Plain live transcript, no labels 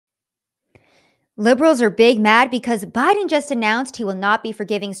Liberals are big mad because Biden just announced he will not be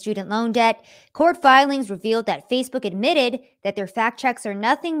forgiving student loan debt. Court filings revealed that Facebook admitted that their fact checks are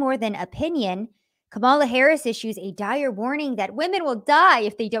nothing more than opinion. Kamala Harris issues a dire warning that women will die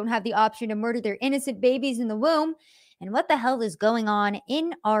if they don't have the option to murder their innocent babies in the womb. And what the hell is going on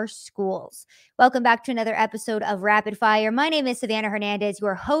in our schools? Welcome back to another episode of Rapid Fire. My name is Savannah Hernandez,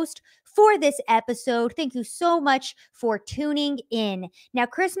 your host for this episode. Thank you so much for tuning in. Now,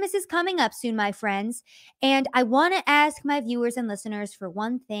 Christmas is coming up soon, my friends, and I want to ask my viewers and listeners for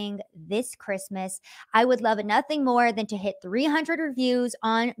one thing this Christmas. I would love nothing more than to hit 300 reviews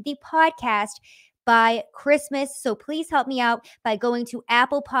on the podcast by Christmas. So please help me out by going to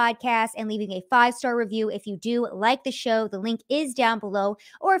Apple Podcasts and leaving a 5-star review if you do like the show. The link is down below.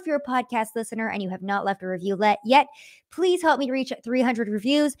 Or if you're a podcast listener and you have not left a review yet, please help me reach 300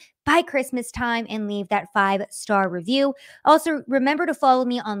 reviews by Christmas time and leave that 5-star review. Also, remember to follow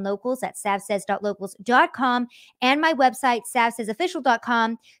me on Locals at savsays.locals.com and my website,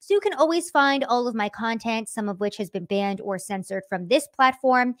 savsaysofficial.com, so you can always find all of my content, some of which has been banned or censored from this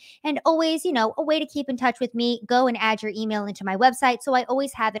platform. And always, a way to keep in touch with me, go and add your email into my website so I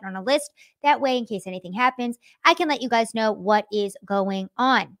always have it on a list. That way, in case anything happens, I can let you guys know what is going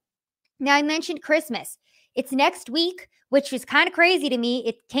on. Now, I mentioned Christmas. It's next week, which is kind of crazy to me.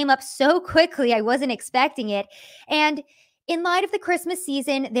 It came up so quickly. I wasn't expecting it. And in light of the Christmas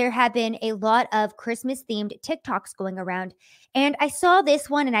season, there have been a lot of Christmas-themed TikToks going around. And I saw this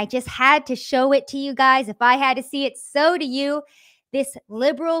one and I just had to show it to you guys. If I had to see it, so do you. This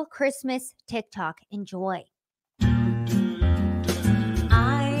liberal Christmas TikTok. Enjoy.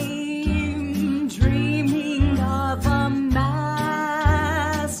 I'm dreaming of a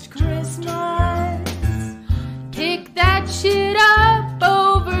masked Christmas. Pick that shit up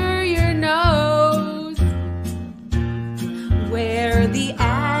over your nose, where the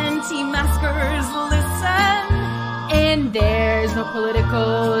anti-maskers listen and there's no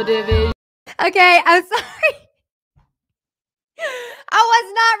political division. Okay, I'm sorry. I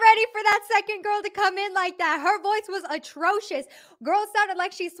was not ready for that second girl to come in like that. Her voice was atrocious. Girl sounded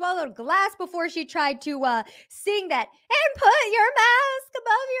like she swallowed glass before she tried to sing that. And put your mask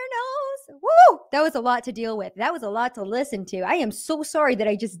above your nose. Woo! That was a lot to deal with. That was a lot to listen to. I am so sorry that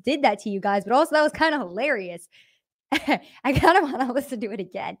I just did that to you guys, but also that was kind of hilarious. I kind of want to listen to it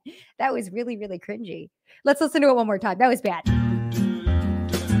again. That was really, really cringy. Let's listen to it one more time. That was bad.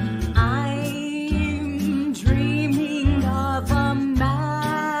 I'm dreaming of a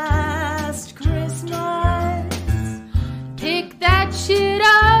masked Christmas. Pick that shit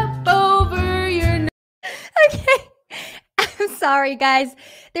up over your nose. Okay. I'm sorry, guys.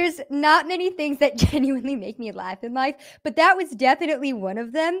 There's not many things that genuinely make me laugh in life, but that was definitely one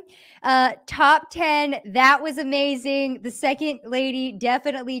of them. Top 10, that was amazing. The second lady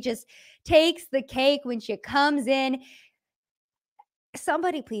definitely just takes the cake when she comes in.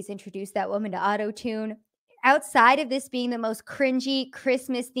 Somebody please introduce that woman to auto-tune. Outside of this being the most cringy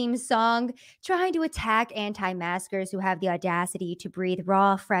Christmas-themed song, trying to attack anti-maskers who have the audacity to breathe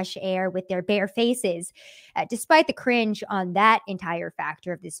raw, fresh air with their bare faces. Despite the cringe on that entire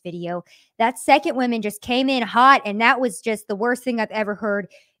factor of this video, that second woman just came in hot, and that was just the worst thing I've ever heard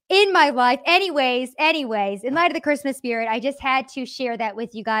in my life. Anyways, in light of the Christmas spirit, I just had to share that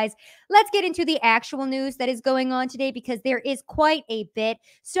with you guys. Let's get into the actual news that is going on today because there is quite a bit.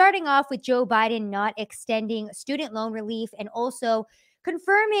 Starting off with Joe Biden not extending student loan relief and also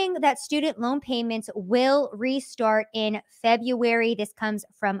confirming that student loan payments will restart in February. This comes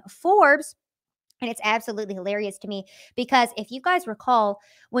from Forbes. And it's absolutely hilarious to me because if you guys recall,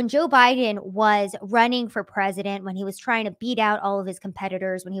 when Joe Biden was running for president, when he was trying to beat out all of his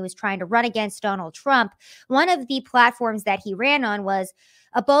competitors, when he was trying to run against Donald Trump, one of the platforms that he ran on was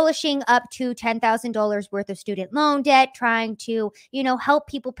abolishing up to $10,000 worth of student loan debt, trying to, help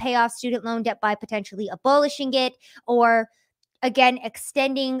people pay off student loan debt by potentially abolishing it or, again,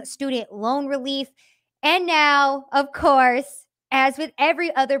 extending student loan relief. And now, of course, as with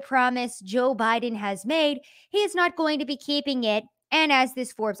every other promise Joe Biden has made, he is not going to be keeping it. And as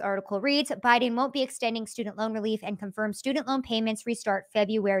this Forbes article reads, Biden won't be extending student loan relief and confirms student loan payments restart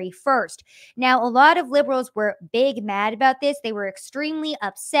February 1st. Now, a lot of liberals were big mad about this. They were extremely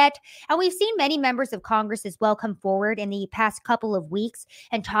upset. And we've seen many members of Congress as well come forward in the past couple of weeks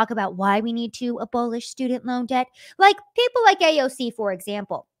and talk about why we need to abolish student loan debt. Like people like AOC, for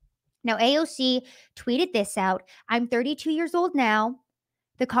example. Now, AOC tweeted this out. I'm 32 years old now.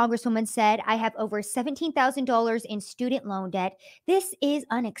 The congresswoman said, I have over $17,000 in student loan debt. This is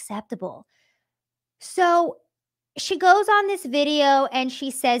unacceptable. So she goes on this video and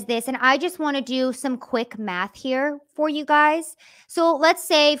she says this, and I just want to do some quick math here for you guys. So let's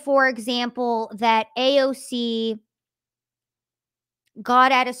say, for example, that AOC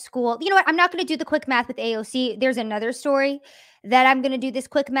got out of school. You know what? I'm not going to do the quick math with AOC. There's another story that I'm going to do this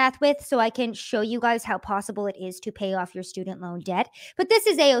quick math with so I can show you guys how possible it is to pay off your student loan debt. But this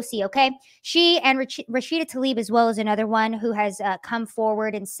is AOC, okay? She and Rashida Tlaib, as well as another one who has come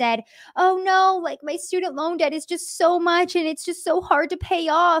forward and said, oh no, like my student loan debt is just so much and it's just so hard to pay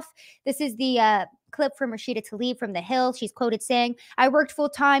off. This is the clip from Rashida Tlaib from The Hill. She's quoted saying, I worked full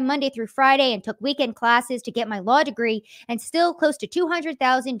time Monday through Friday and took weekend classes to get my law degree and still close to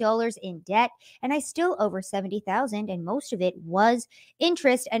 $200,000 in debt. And I still over $70,000, and most of it was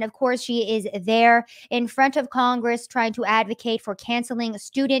interest. And of course, she is there in front of Congress trying to advocate for canceling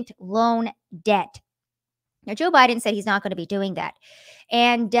student loan debt. Now, Joe Biden said he's not going to be doing that.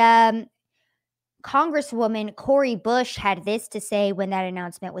 And Congresswoman Cori Bush had this to say when that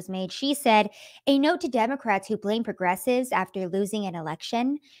announcement was made. She said, a note to Democrats who blame progressives after losing an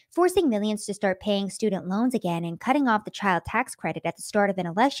election, forcing millions to start paying student loans again and cutting off the child tax credit at the start of an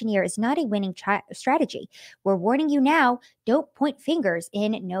election year is not a winning strategy. We're warning you now, don't point fingers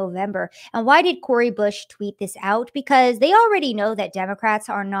in November. And why did Cori Bush tweet this out? Because they already know that Democrats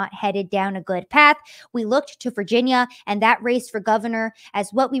are not headed down a good path. We looked to Virginia and that race for governor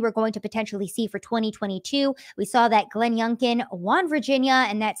as what we were going to potentially see for 2022. We saw that Glenn Youngkin won Virginia,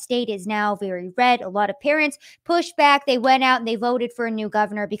 and that state is now very red. A lot of parents pushed back. They went out and they voted for a new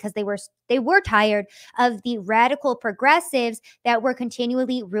governor because they were tired of the radical progressives that were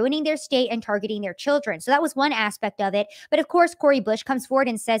continually ruining their state and targeting their children. So that was one aspect of it. But of course, Cori Bush comes forward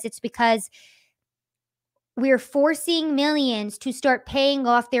and says it's because we're forcing millions to start paying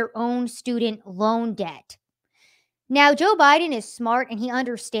off their own student loan debt. Now, Joe Biden is smart and he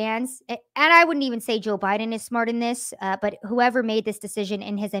understands, and I wouldn't even say Joe Biden is smart in this, but whoever made this decision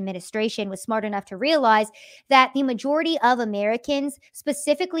in his administration was smart enough to realize that the majority of Americans,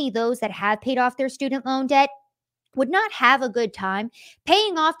 specifically those that have paid off their student loan debt, would not have a good time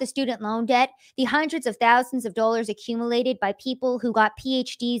paying off the student loan debt, the hundreds of thousands of dollars accumulated by people who got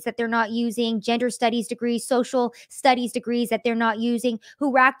PhDs that they're not using, gender studies degrees, social studies degrees that they're not using,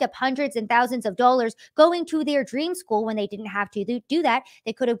 who racked up hundreds and thousands of dollars going to their dream school when they didn't have to do that.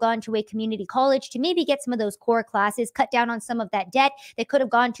 They could have gone to a community college to maybe get some of those core classes, cut down on some of that debt. They could have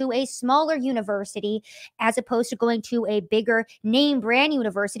gone to a smaller university as opposed to going to a bigger name brand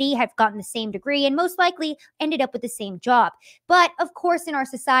university, have gotten the same degree, and most likely ended up with the same job. But of course, in our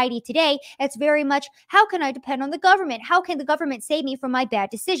society today, it's very much, how can I depend on the government? How can the government save me from my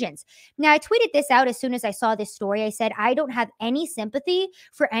bad decisions? Now, I tweeted this out as soon as I saw this story. I said, I don't have any sympathy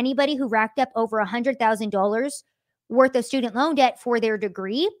for anybody who racked up over $100,000 worth of student loan debt for their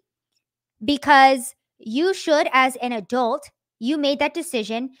degree, because you should, as an adult, you made that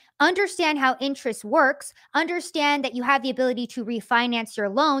decision, understand how interest works, understand that you have the ability to refinance your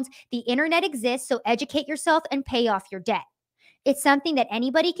loans. The internet exists, so educate yourself and pay off your debt. It's something that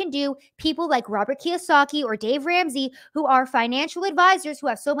anybody can do. People like Robert Kiyosaki or Dave Ramsey, who are financial advisors who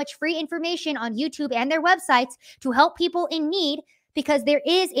have so much free information on YouTube and their websites to help people in need, because there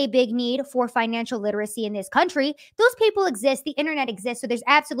is a big need for financial literacy in this country. Those people exist. The internet exists. So there's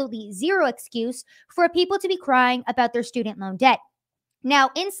absolutely zero excuse for people to be crying about their student loan debt.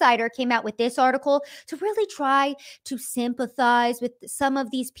 Now, Insider came out with this article to really try to sympathize with some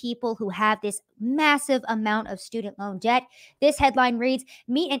of these people who have this massive amount of student loan debt. This headline reads,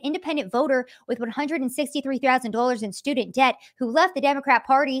 meet an independent voter with $163,000 in student debt who left the Democrat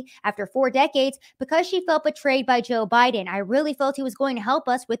Party after 4 decades because she felt betrayed by Joe Biden. I really felt he was going to help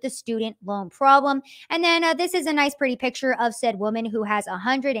us with the student loan problem. And then this is a nice, pretty picture of said woman who has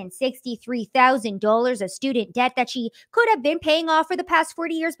 $163,000 of student debt that she could have been paying off for the past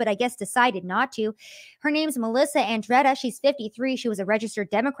 40 years, but I guess decided not to. Her name's Melissa Andretta. She's 53. She was a registered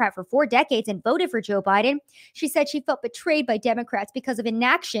Democrat for 4 decades and voted for Joe Biden. She said she felt betrayed by Democrats because of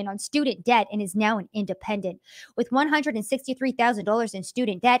inaction on student debt and is now an independent. With $163,000 in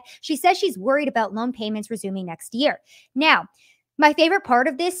student debt, she says she's worried about loan payments resuming next year. Now, my favorite part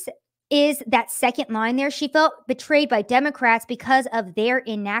of this is that second line there. She felt betrayed by Democrats because of their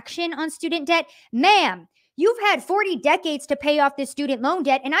inaction on student debt. Ma'am, you've had 40 decades to pay off this student loan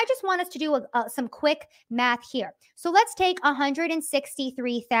debt, and I just want us to do some quick math here. So let's take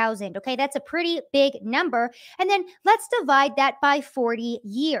 163,000. Okay, that's a pretty big number, and then let's divide that by 40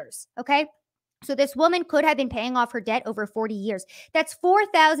 years. Okay, so this woman could have been paying off her debt over 40 years. That's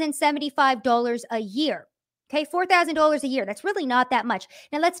 $4,075 a year. Okay, $4,000 a year. That's really not that much.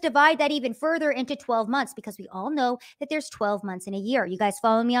 Now let's divide that even further into 12 months because we all know that there's 12 months in a year. You guys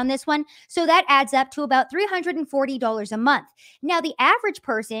follow me on this one? So that adds up to about $340 a month. Now the average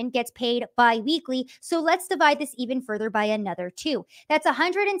person gets paid bi-weekly, so let's divide this even further by another 2. That's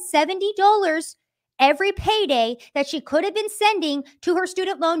 $170 every payday that she could have been sending to her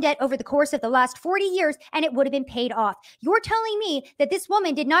student loan debt over the course of the last 40 years, and it would have been paid off. You're telling me that this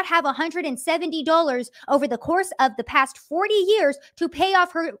woman did not have $170 over the course of the past 40 years to pay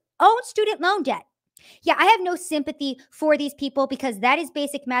off her own student loan debt? Yeah, I have no sympathy for these people because that is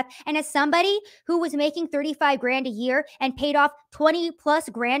basic math. And as somebody who was making 35 grand a year and paid off 20 plus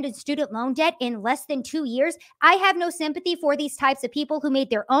grand in student loan debt in less than 2 years, I have no sympathy for these types of people who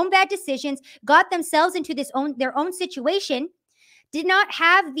made their own bad decisions, got themselves into their own situation, did not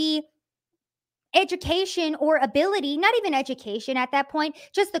have the education or ability, not even education at that point,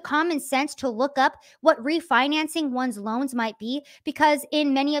 just the common sense to look up what refinancing one's loans might be. Because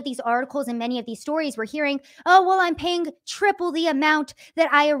in many of these articles and many of these stories, we're hearing, oh, well, I'm paying triple the amount that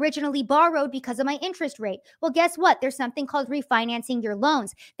I originally borrowed because of my interest rate. Well, guess what? There's something called refinancing your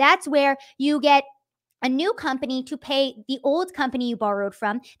loans. That's where you get a new company to pay the old company you borrowed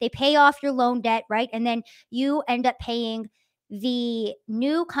from. They pay off your loan debt, right? And then you end up paying the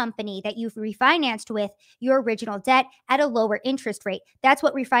new company that you've refinanced with your original debt at a lower interest rate. That's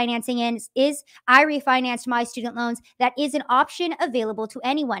what refinancing is. I refinanced my student loans. That is an option available to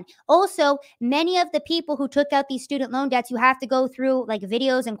anyone. Also, many of the people who took out these student loan debts, you have to go through like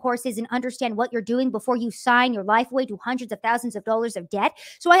videos and courses and understand what you're doing before you sign your life away to hundreds of thousands of dollars of debt.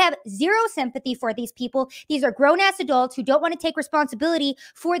 So I have zero sympathy for these people. These are grown-ass adults who don't want to take responsibility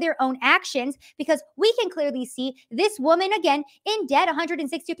for their own actions, because we can clearly see this woman, again, in debt,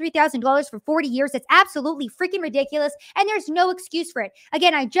 $163,000 for 40 years. It's absolutely freaking ridiculous, and there's no excuse for it.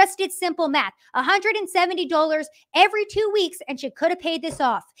 Again, I just did simple math. $170 every 2 weeks, and she could have paid this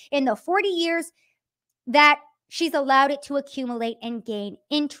off in the 40 years that she's allowed it to accumulate and gain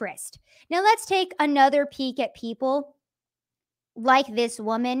interest. Now, let's take another peek at people like this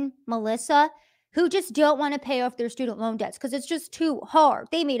woman, Melissa, who just don't want to pay off their student loan debts because it's just too hard.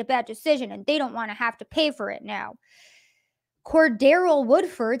 They made a bad decision, and they don't want to have to pay for it now. Cordero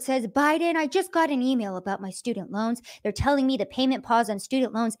Woodford says, Biden, I just got an email about my student loans. They're telling me the payment pause on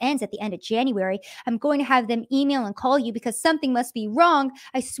student loans ends at the end of January. I'm going to have them email and call you because something must be wrong.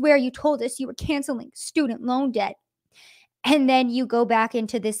 I swear you told us you were canceling student loan debt. And then you go back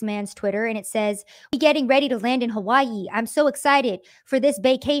into this man's Twitter and it says, getting ready to land in Hawaii. I'm so excited for this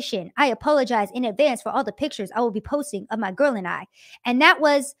vacation. I apologize in advance for all the pictures I will be posting of my girl and I. And that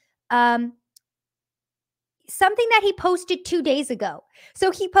was something that he posted 2 days ago.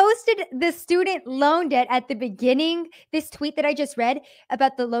 So he posted the student loan debt at the beginning, this tweet that I just read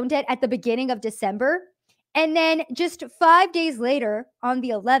about the loan debt at the beginning of December. And then just 5 days later on the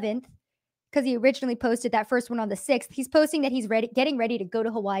 11th, because he originally posted that first one on the 6th, he's posting that he's getting ready to go to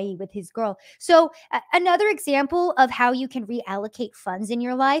Hawaii with his girl. So another example of how you can reallocate funds in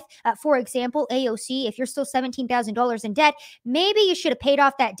your life. For example, AOC, if you're still $17,000 in debt, maybe you should have paid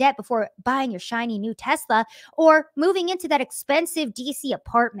off that debt before buying your shiny new Tesla or moving into that expensive DC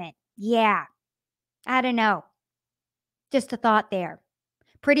apartment. Yeah, I don't know. Just a thought there.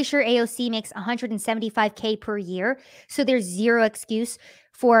 Pretty sure AOC makes $175K per year, so there's zero excuse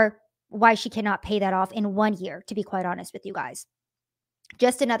for why she cannot pay that off in 1 year, to be quite honest with you guys.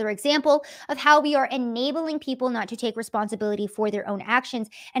 Just another example of how we are enabling people not to take responsibility for their own actions,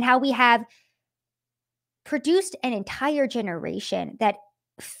 and how we have produced an entire generation that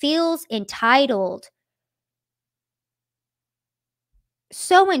feels entitled,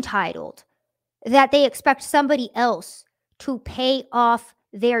 so entitled, that they expect somebody else to pay off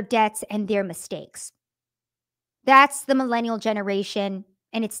their debts and their mistakes. That's the millennial generation.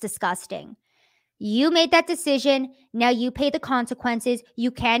 And it's disgusting. You made that decision. Now you pay the consequences. You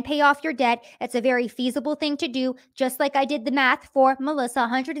can pay off your debt. It's a very feasible thing to do. Just like I did the math for Melissa,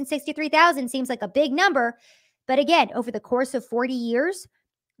 $163,000 seems like a big number. But again, over the course of 40 years,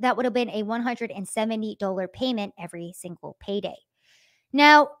 that would have been a $170 payment every single payday.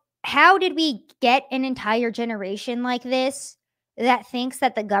 Now, how did we get an entire generation like this that thinks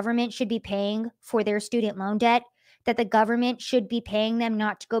that the government should be paying for their student loan debt? That the government should be paying them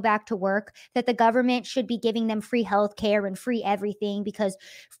not to go back to work, that the government should be giving them free healthcare and free everything, because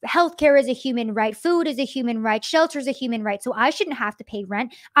healthcare is a human right, food is a human right, shelter is a human right. So I shouldn't have to pay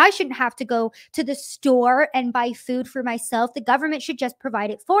rent. I shouldn't have to go to the store and buy food for myself. The government should just provide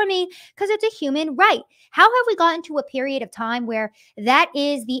it for me because it's a human right. How have we gotten to a period of time where that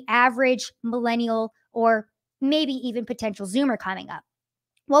is the average millennial or maybe even potential Zoomer coming up?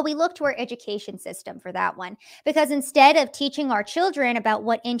 Well, we look to our education system for that one, because instead of teaching our children about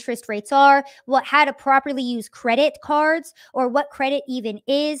what interest rates are, how to properly use credit cards, or what credit even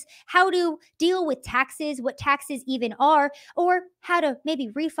is, how to deal with taxes, what taxes even are, or how to maybe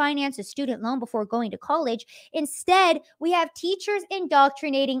refinance a student loan before going to college, instead, we have teachers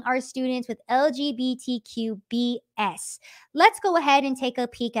indoctrinating our students with LGBTQ BS. Let's go ahead and take a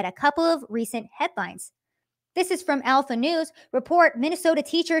peek at a couple of recent headlines. This is from Alpha News. Report: Minnesota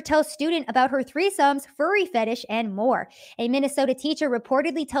teacher tells student about her threesomes, furry fetish, and more. A Minnesota teacher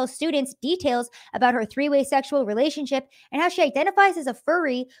reportedly tells students details about her three-way sexual relationship and how she identifies as a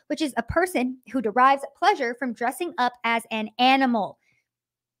furry, which is a person who derives pleasure from dressing up as an animal.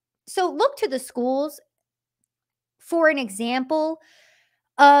 So look to the schools for an example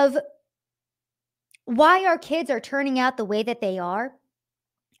of why our kids are turning out the way that they are.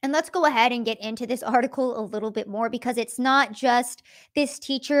 And let's go ahead and get into this article a little bit more, because it's not just this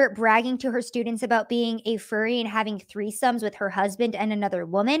teacher bragging to her students about being a furry and having threesomes with her husband and another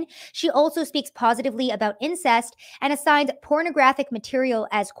woman. She also speaks positively about incest and assigns pornographic material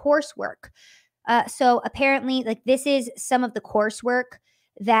as coursework. So apparently, like, this is some of the coursework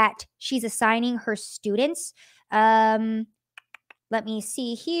that she's assigning her students. Let me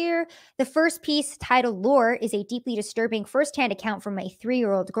see here. The first piece, titled Lore, is a deeply disturbing firsthand account from a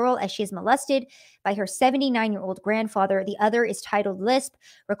 3-year-old girl as she is molested by her 79-year-old grandfather. The other is titled Lisp,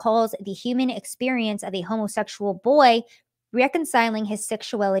 recalls the human experience of a homosexual boy reconciling his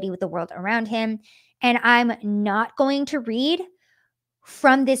sexuality with the world around him. And I'm not going to read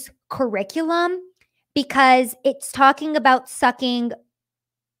from this curriculum because it's talking about sucking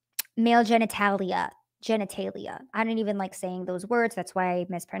male genitalia. I don't even like saying those words. That's why I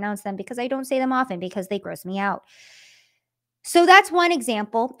mispronounce them, because I don't say them often because they gross me out. So that's one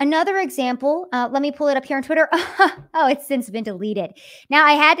example. Another example, let me pull it up here on Twitter. Oh, it's since been deleted. Now,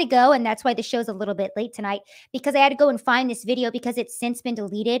 I had to go, and that's why the show's a little bit late tonight, because I had to go and find this video because it's since been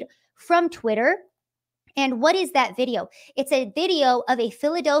deleted from Twitter. And what is that video? It's a video of a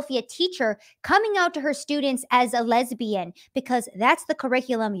Philadelphia teacher coming out to her students as a lesbian, because that's the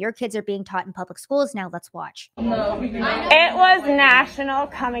curriculum your kids are being taught in public schools now. Let's watch. It was National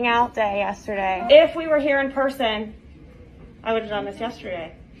Coming Out Day yesterday. If we were here in person, I would have done this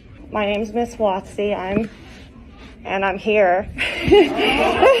yesterday. My name's Miss Watsy. I'm here.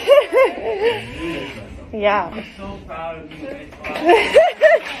 Yeah. I'm so proud of you.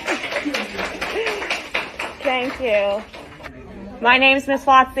 Thank you. My name's Miss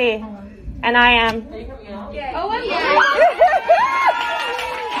Watsy, and I am. Oh,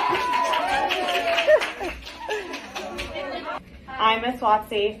 I'm Miss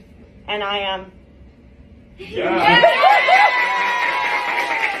Watsy, and I am. Yeah.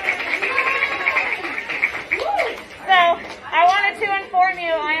 So, I wanted to inform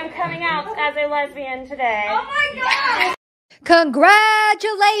you I am coming out as a lesbian today. Oh my God!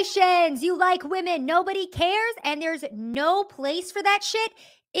 Congratulations! You like women. Nobody cares, and there's no place for that shit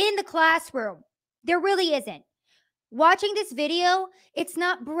in the classroom. There really isn't. Watching this video, it's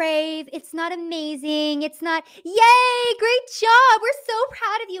not brave, it's not amazing, it's not, yay, great job, we're so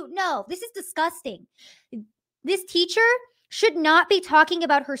proud of you. No, this is disgusting. This teacher should not be talking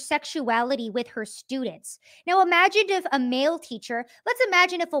about her sexuality with her students. Now, imagine if a male teacher, let's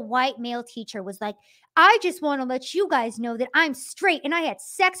imagine if a white male teacher was like, I just want to let you guys know that I'm straight and I had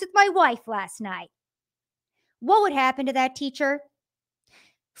sex with my wife last night. What would happen to that teacher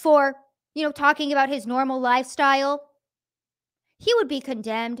for, talking about his normal lifestyle? He would be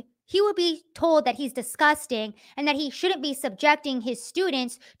condemned. He would be told that he's disgusting and that he shouldn't be subjecting his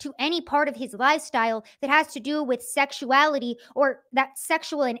students to any part of his lifestyle that has to do with sexuality or that's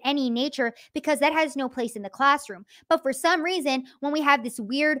sexual in any nature, because that has no place in the classroom. But for some reason, when we have this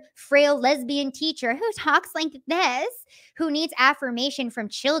weird, frail lesbian teacher who talks like this, who needs affirmation from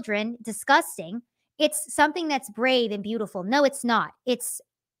children, disgusting, it's something that's brave and beautiful. No, it's not. It's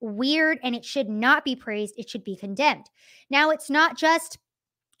weird, and it should not be praised. It should be condemned. Now, it's not just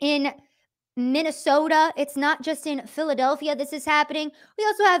in Minnesota. It's not just in Philadelphia this is happening. We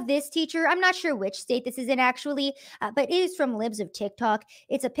also have this teacher. I'm not sure which state this is in actually, but it is from Libs of TikTok.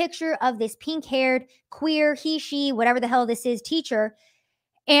 It's a picture of this pink-haired, queer, he, she, whatever the hell this is, teacher.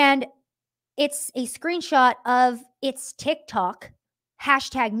 And it's a screenshot of its TikTok,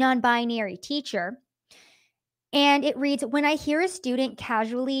 #non-binary teacher. And it reads, when I hear a student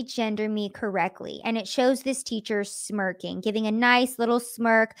casually gender me correctly, and it shows this teacher smirking, giving a nice little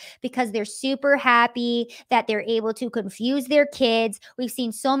smirk because they're super happy that they're able to confuse their kids. We've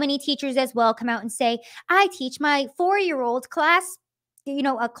seen so many teachers as well come out and say, I teach my 4-year-old class,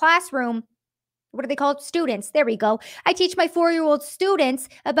 a classroom what are they called? Students. There we go. I teach my 4-year-old students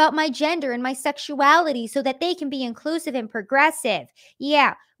about my gender and my sexuality so that they can be inclusive and progressive.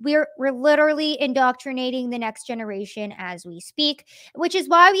 Yeah, we're literally indoctrinating the next generation as we speak, which is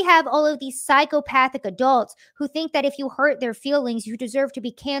why we have all of these psychopathic adults who think that if you hurt their feelings, you deserve to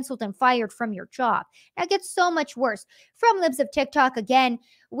be canceled and fired from your job. That gets so much worse. From Libs of TikTok again,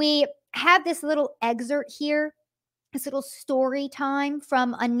 we have this little excerpt here, this little story time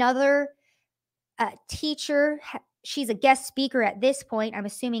from another teacher. She's a guest speaker at this point. I'm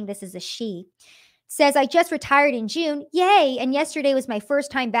assuming this is a she. Says, I just retired in June. Yay. And yesterday was my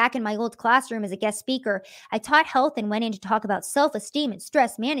first time back in my old classroom as a guest speaker. I taught health and went in to talk about self-esteem and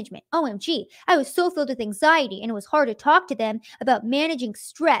stress management. OMG. I was so filled with anxiety and it was hard to talk to them about managing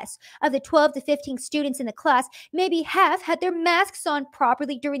stress. Of the 12 to 15 students in the class, maybe half had their masks on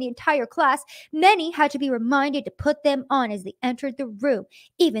properly during the entire class. Many had to be reminded to put them on as they entered the room,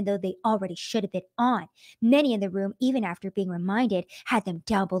 even though they already should have been on. Many in the room, even after being reminded, had them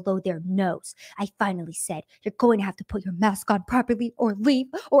down below their nose. I finally said, you're going to have to put your mask on properly or leave,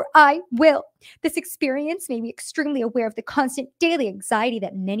 or I will. This experience made me extremely aware of the constant daily anxiety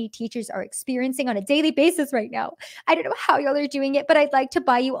that many teachers are experiencing on a daily basis right now. I don't know how y'all are doing it, but I'd like to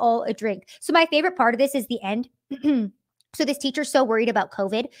buy you all a drink. So my favorite part of this is the end. So this teacher's so worried about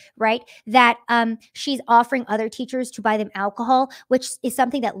COVID, right, that she's offering other teachers to buy them alcohol, which is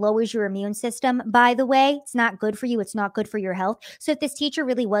something that lowers your immune system, by the way. It's not good for you. It's not good for your health. So if this teacher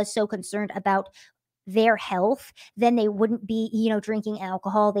really was so concerned about their health, then they wouldn't be, drinking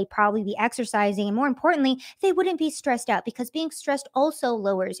alcohol. They'd probably be exercising. And more importantly, they wouldn't be stressed out because being stressed also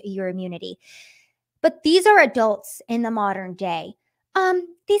lowers your immunity. But these are adults in the modern day.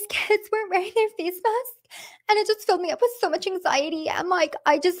 These kids weren't wearing their face masks, and it just filled me up with so much anxiety. I'm like,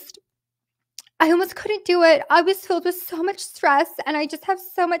 I almost couldn't do it. I was filled with so much stress, and I just have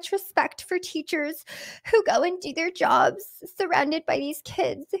so much respect for teachers who go and do their jobs surrounded by these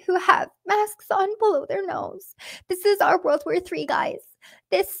kids who have masks on below their nose. This is our World War III, guys.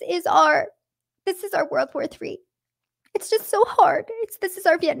 This is our World War III. It's just so hard. This is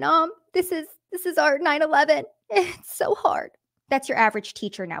our Vietnam. This is our 9/11. It's so hard. That's your average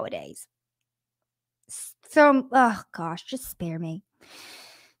teacher nowadays. So, oh gosh, just spare me.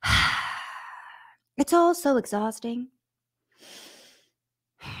 It's all so exhausting.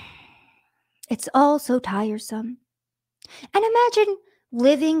 It's all so tiresome. And imagine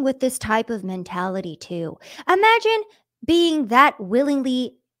living with this type of mentality too. Imagine being that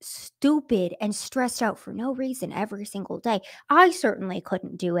willingly stupid and stressed out for no reason every single day. I certainly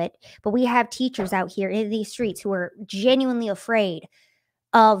couldn't do it, but we have teachers out here in these streets who are genuinely afraid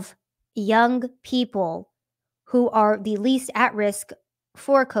of young people who are the least at risk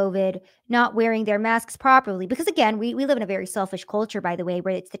for COVID not wearing their masks properly. Because again, we live in a very selfish culture, by the way,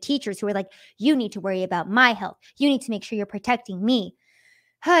 where it's the teachers who are like, you need to worry about my health. You need to make sure you're protecting me.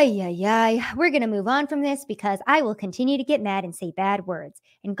 We're going to move on from this because I will continue to get mad and say bad words.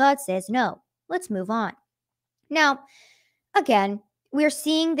 And God says, no, let's move on. Now, again, we're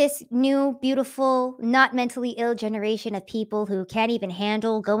seeing this new, beautiful, not mentally ill generation of people who can't even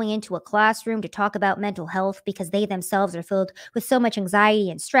handle going into a classroom to talk about mental health because they themselves are filled with so much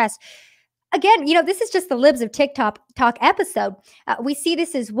anxiety and stress. Again, this is just the Libs of TikTok episode. We see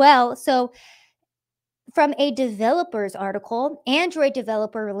this as well. So from a developer's article, Android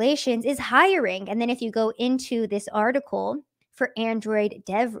Developer Relations is hiring. And then if you go into this article for Android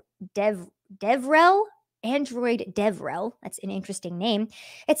DevRel, that's an interesting name.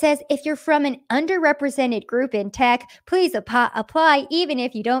 It says, if you're from an underrepresented group in tech, please apply even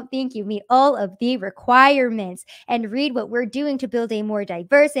if you don't think you meet all of the requirements, and read what we're doing to build a more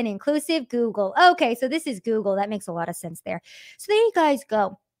diverse and inclusive Google. Okay, so this is Google. That makes a lot of sense there. So there you guys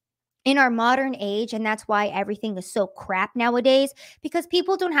go. In our modern age, and that's why everything is so crap nowadays, because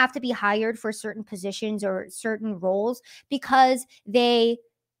people don't have to be hired for certain positions or certain roles because they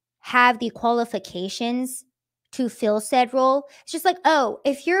have the qualifications to fill said role. It's just like, oh,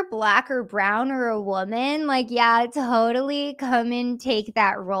 if you're black or brown or a woman, like, yeah, totally come and take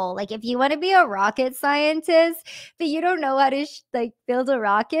that role. Like, if you want to be a rocket scientist, but you don't know how to build a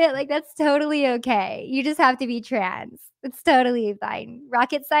rocket, like, that's totally okay. You just have to be trans. It's totally fine.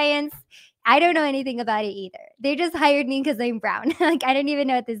 Rocket science, I don't know anything about it either. They just hired me because I'm brown. Like, I don't even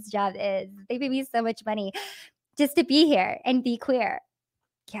know what this job is. They pay me so much money just to be here and be queer.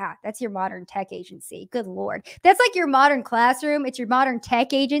 Yeah, that's your modern tech agency. Good Lord. That's like your modern classroom. It's your modern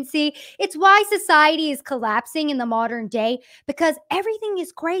tech agency. It's why society is collapsing in the modern day, because everything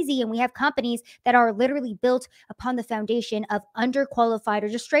is crazy. And we have companies that are literally built upon the foundation of underqualified or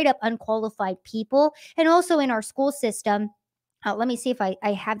just straight up unqualified people. And also in our school system, Let me see if I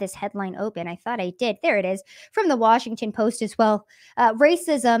have this headline open. I thought I did. There it is, from the Washington Post as well.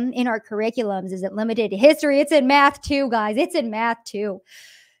 Racism in our curriculums isn't limited to history. It's in math too, guys. It's in math too.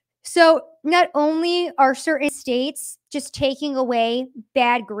 So not only are certain states just taking away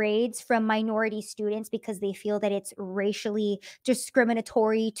bad grades from minority students because they feel that it's racially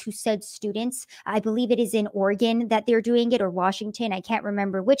discriminatory to said students. I believe it is in Oregon that they're doing it, or Washington. I can't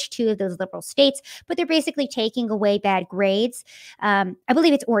remember which two of those liberal states, but they're basically taking away bad grades. I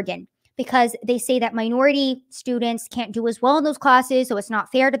believe it's Oregon, because they say that minority students can't do as well in those classes, so it's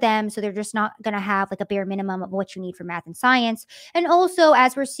not fair to them. So they're just not going to have like a bare minimum of what you need for math and science. And also,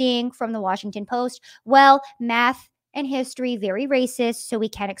 as we're seeing from the Washington Post, well, math and history, very racist, so we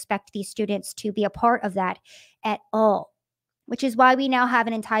can't expect these students to be a part of that at all. Which is why we now have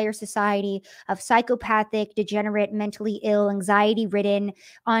an entire society of psychopathic, degenerate, mentally ill, anxiety-ridden,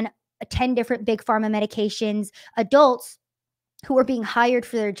 on 10 different big pharma medications, adults who are being hired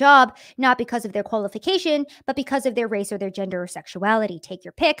for their job, not because of their qualification, but because of their race or their gender or sexuality. Take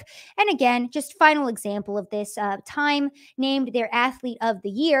your pick. And again, just final example of this, Time named their athlete of the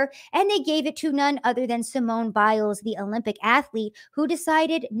year, and they gave it to none other than Simone Biles, the Olympic athlete, who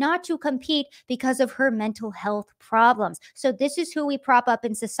decided not to compete because of her mental health problems. So this is who we prop up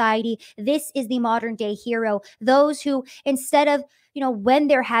in society. This is the modern day hero. Those who, instead of when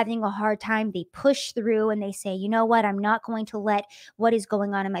they're having a hard time, they push through and they say, you know what, I'm not going to let what is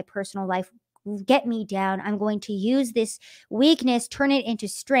going on in my personal life get me down. I'm going to use this weakness, turn it into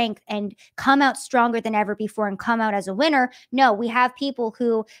strength, and come out stronger than ever before and come out as a winner. No, we have people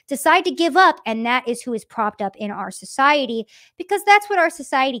who decide to give up, and that is who is propped up in our society, because that's what our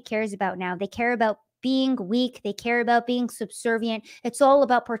society cares about now. They care about being weak. They care about being subservient. It's all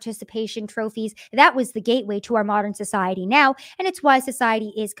about participation trophies. That was the gateway to our modern society now, and it's why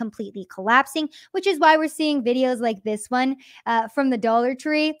society is completely collapsing, which is why we're seeing videos like this one from the Dollar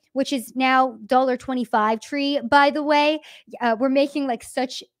Tree, which is now $1.25 tree, by the way. We're making like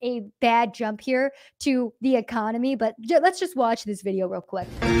such a bad jump here to the economy, but let's just watch this video real quick.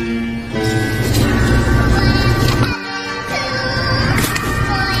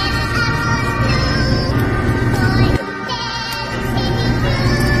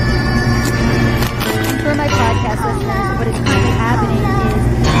 For my podcast listeners, what is currently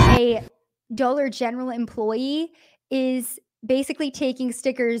happening is a Dollar General employee is basically taking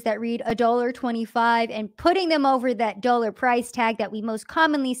stickers that read $1.25 and putting them over that dollar price tag that we most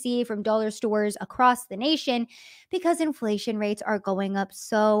commonly see from dollar stores across the nation, because inflation rates are going up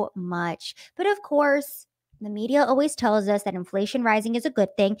so much. But of course, the media always tells us that inflation rising is a good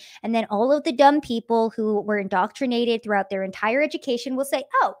thing. And then all of the dumb people who were indoctrinated throughout their entire education will say,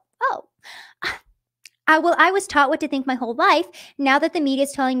 oh, I was taught what to think my whole life. Now that the media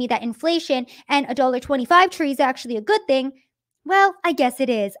is telling me that inflation and $1.25 tree is actually a good thing, well, I guess it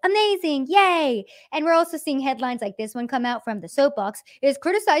is. Amazing. Yay. And we're also seeing headlines like this one come out from the soapbox. Is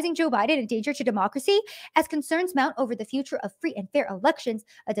criticizing Joe Biden a danger to democracy? As concerns mount over the future of free and fair elections,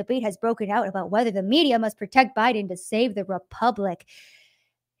 a debate has broken out about whether the media must protect Biden to save the republic.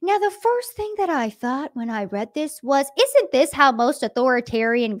 Now, the first thing that I thought when I read this was, isn't this how most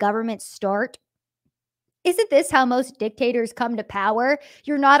authoritarian governments start? Isn't this how most dictators come to power?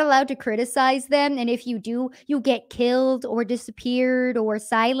 You're not allowed to criticize them, and if you do, you get killed or disappeared or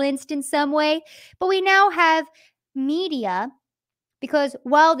silenced in some way. But we now have media, because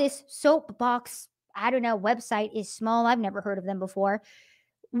while this soapbox, website is small, I've never heard of them before.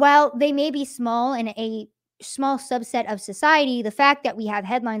 While they may be small in a small subset of society, the fact that we have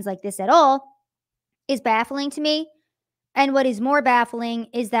headlines like this at all is baffling to me. And what is more baffling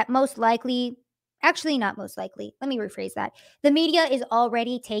is that actually not most likely, let me rephrase that. The media is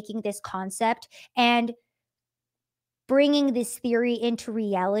already taking this concept and bringing this theory into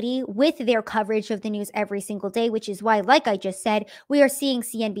reality with their coverage of the news every single day, which is why, like I just said, we are seeing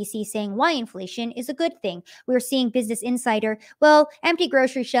CNBC saying why inflation is a good thing. We're seeing Business Insider, well, empty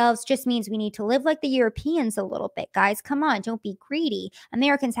grocery shelves just means we need to live like the Europeans a little bit, guys. Come on, don't be greedy.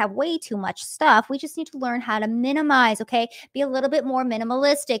 Americans have way too much stuff. We just need to learn how to minimize, okay? Be a little bit more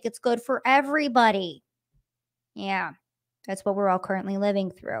minimalistic. It's good for everybody. Yeah, that's what we're all currently living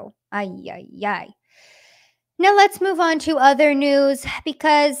through. Ay, ay, ay. Now let's move on to other news,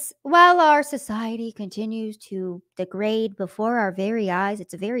 because while our society continues to degrade before our very eyes,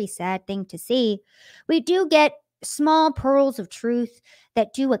 it's a very sad thing to see. We do get small pearls of truth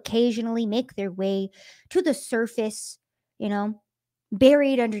that do occasionally make their way to the surface,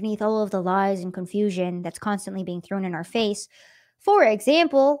 buried underneath all of the lies and confusion that's constantly being thrown in our face. For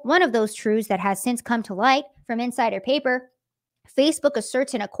example, one of those truths that has since come to light from insider paper Facebook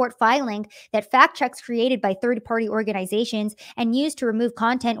asserts in a court filing that fact checks created by third-party organizations and used to remove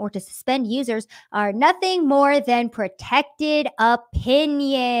content or to suspend users are nothing more than protected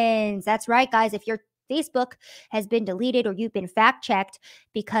opinions. That's right, guys. If your Facebook has been deleted or you've been fact-checked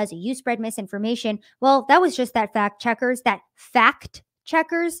because you spread misinformation, well, that was just that fact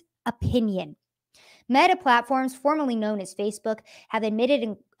checker's opinion. Meta Platforms, formerly known as Facebook, have admitted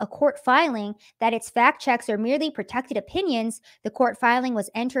in a court filing that its fact checks are merely protected opinions. The court filing was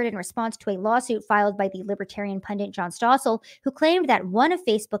entered in response to a lawsuit filed by the libertarian pundit John Stossel, who claimed that one of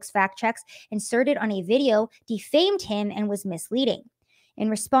Facebook's fact checks inserted on a video defamed him and was misleading. In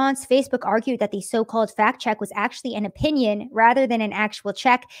response, Facebook argued that the so-called fact check was actually an opinion rather than an actual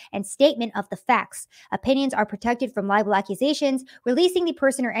check and statement of the facts. Opinions are protected from libel accusations, releasing the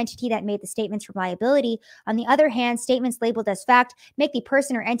person or entity that made the statements from liability. On the other hand, statements labeled as fact make the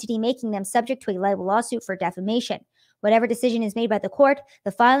person or entity making them subject to a libel lawsuit for defamation. Whatever decision is made by the court,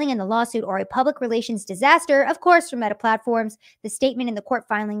 the filing and the lawsuit are a public relations disaster, of course, for Meta Platforms. The statement in the court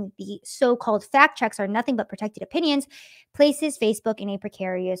filing, the so-called fact checks are nothing but protected opinions, places Facebook in a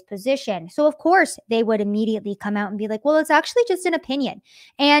precarious position. So, of course, they would immediately come out and be like, well, it's actually just an opinion.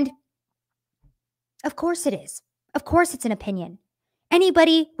 And of course it is. Of course it's an opinion.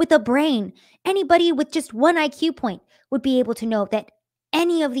 Anybody with a brain, anybody with just one IQ point would be able to know that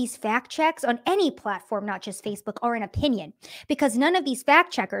any of these fact checks on any platform, not just Facebook, are an opinion, because none of these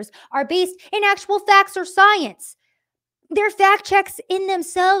fact checkers are based in actual facts or science. Their fact checks in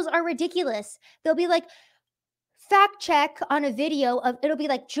themselves are ridiculous. They'll be like, fact check on a video of, it'll be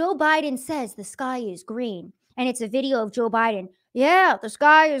like, Joe Biden says the sky is green. And it's a video of Joe Biden. Yeah, the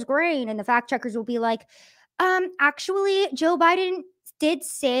sky is green. And the fact checkers will be like, actually, Joe Biden did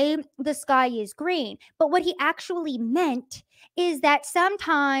say the sky is green. But what he actually meant is that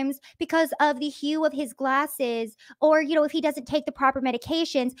sometimes because of the hue of his glasses, or, if he doesn't take the proper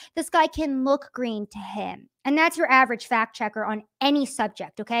medications, the sky can look green to him. And that's your average fact checker on any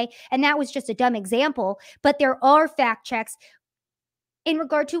subject, okay? And that was just a dumb example, but there are fact checks in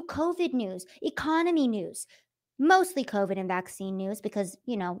regard to COVID news, economy news, mostly COVID and vaccine news, because,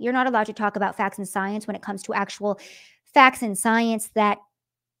 you're not allowed to talk about facts and science when it comes to actual facts and science that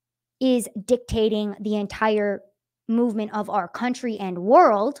is dictating the entire movement of our country and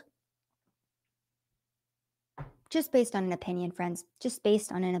world. Just based on an opinion, friends. Just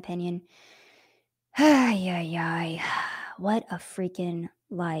based on an opinion. Ay. What a freaking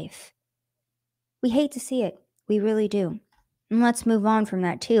life. We hate to see it. We really do. And let's move on from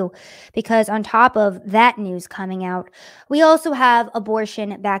that too, because on top of that news coming out, we also have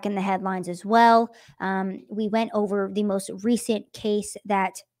abortion back in the headlines as well. We went over the most recent case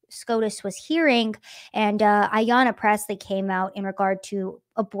that SCOTUS was hearing, and Ayanna Pressley came out in regard to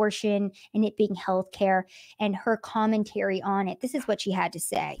abortion and it being healthcare and her commentary on it. This is what she had to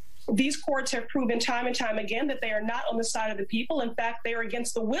say. These courts have proven time and time again that they are not on the side of the people. In fact, they are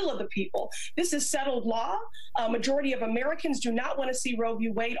against the will of the people. This is settled law. A majority of Americans do not want to see Roe v.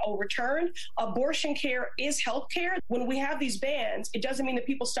 Wade overturned. Abortion care is health care. When we have these bans, it doesn't mean that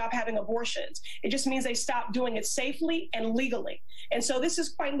people stop having abortions. It just means they stop doing it safely and legally. And so this is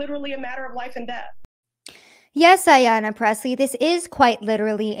quite literally a matter of life and death. Yes, Ayanna Pressley, this is quite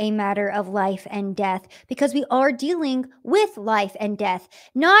literally a matter of life and death, because we are dealing with life and death,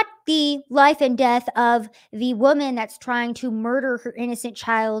 not the life and death of the woman that's trying to murder her innocent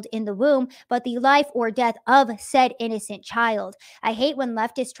child in the womb, but the life or death of said innocent child. I hate when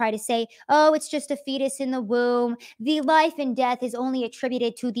leftists try to say, oh, it's just a fetus in the womb. The life and death is only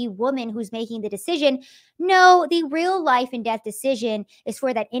attributed to the woman who's making the decision. No, the real life and death decision is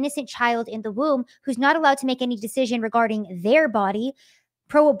for that innocent child in the womb who's not allowed to make any decision regarding their body.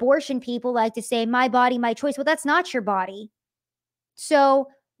 Pro-abortion people like to say, my body, my choice. Well, that's not your body. So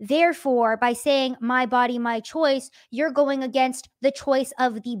therefore, by saying my body, my choice, you're going against the choice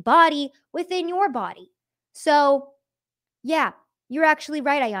of the body within your body. So yeah, you're actually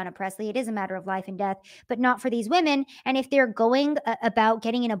right, Ayanna Pressley. It is a matter of life and death, but not for these women. And if they're going about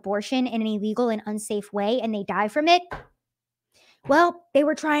getting an abortion in an illegal and unsafe way and they die from it, well, they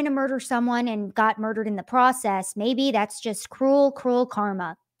were trying to murder someone and got murdered in the process. Maybe that's just cruel, cruel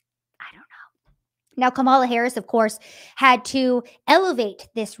karma. I don't know. Now, Kamala Harris, of course, had to elevate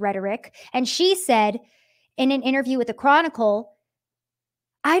this rhetoric. And she said in an interview with the Chronicle,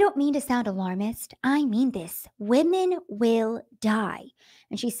 I don't mean to sound alarmist. I mean this. Women will die.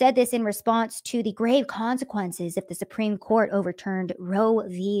 And she said this in response to the grave consequences if the Supreme Court overturned Roe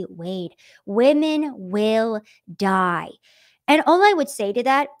v. Wade. Women will die. And all I would say to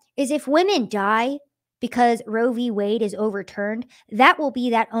that is if women die because Roe v. Wade is overturned, that will be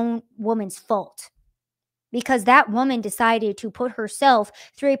that own woman's fault. because that woman decided to put herself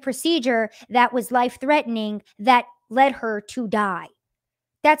through a procedure that was life-threatening that led her to die.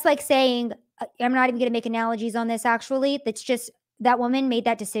 That's like saying, I'm not even going to make analogies on this actually. That's just that woman made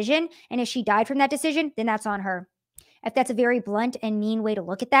that decision. And if she died from that decision, then that's on her. If that's a very blunt and mean way to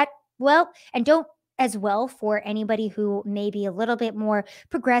look at that, well, and don't as well for anybody who may be a little bit more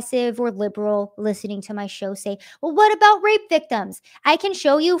progressive or liberal listening to my show say, well, what about rape victims? I can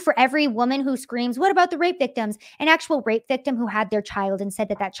show you for every woman who screams, what about the rape victims? An actual rape victim who had their child and said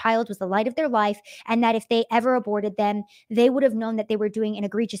that that child was the light of their life and that if they ever aborted them, they would have known that they were doing an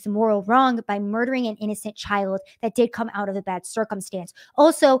egregious moral wrong by murdering an innocent child that did come out of a bad circumstance.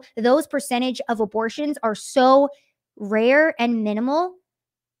 Also, those percentage of abortions are so rare and minimal.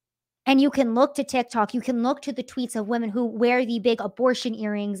 And you can look to TikTok, you can look to the tweets of women who wear the big abortion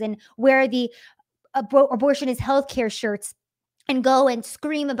earrings and wear the abortion is healthcare shirts and go and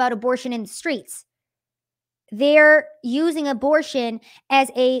scream about abortion in the streets. They're using abortion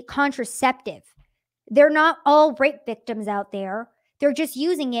as a contraceptive. They're not all rape victims out there. They're just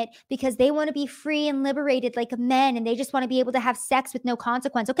using it because they want to be free and liberated like men and they just want to be able to have sex with no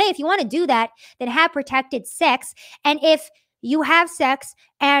consequence. Okay, if you want to do that, then have protected sex. And if you have sex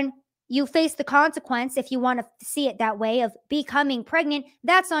and you face the consequence, if you want to see it that way, of becoming pregnant,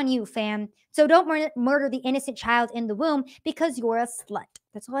 that's on you, fam. So don't murder the innocent child in the womb because you're a slut.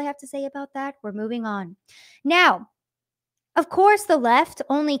 That's all I have to say about that. We're moving on. Now, of course, the left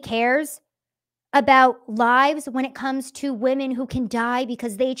only cares about lives when it comes to women who can die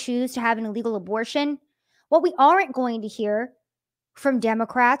because they choose to have an illegal abortion. What we aren't going to hear from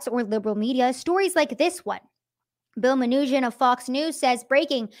Democrats or liberal media is stories like this one. Bill Mnuchin of Fox News says,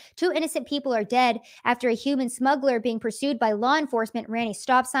 breaking, 2 innocent people are dead after a human smuggler being pursued by law enforcement ran a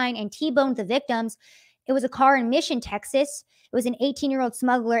stop sign and T-boned the victims. It was a car in Mission, Texas. It was an 18-year-old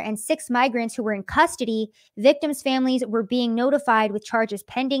smuggler and 6 migrants who were in custody. Victims' families were being notified with charges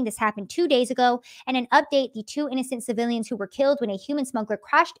pending. This happened 2 days ago. And an update, the 2 innocent civilians who were killed when a human smuggler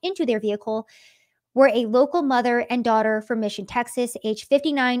crashed into their vehicle were a local mother and daughter from Mission, Texas, age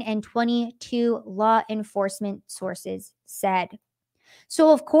 59 and 22, law enforcement sources said.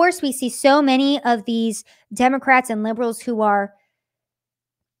 So, of course, we see so many of these Democrats and liberals who are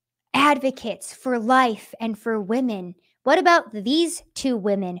advocates for life and for women. What about these 2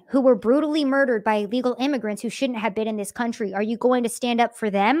 women who were brutally murdered by illegal immigrants who shouldn't have been in this country? Are you going to stand up for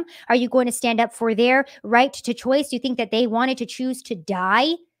them? Are you going to stand up for their right to choice? Do you think that they wanted to choose to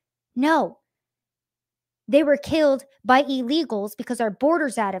die? No. They were killed by illegals because our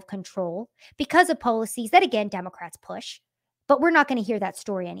border's out of control, because of policies that, again, Democrats push. But we're not going to hear that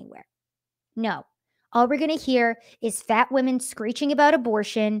story anywhere. No. All we're going to hear is fat women screeching about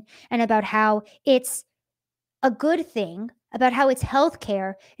abortion and about how it's a good thing, about how it's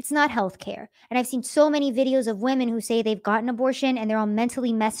healthcare. It's not healthcare. And I've seen so many videos of women who say they've gotten abortion and they're all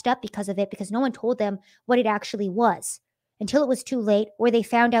mentally messed up because of it, because no one told them what it actually was until it was too late, or they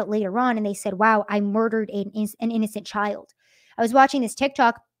found out later on and they said, wow, I murdered an innocent child. I was watching this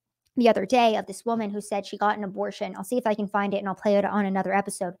TikTok the other day of this woman who said she got an abortion. I'll see if I can find it and I'll play it on another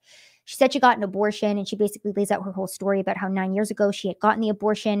episode. She said she got an abortion and she basically lays out her whole story about how 9 years ago she had gotten the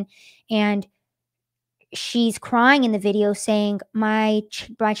abortion, and she's crying in the video saying, my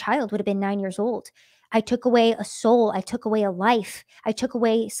child would have been 9 years old. I took away a soul. I took away a life. I took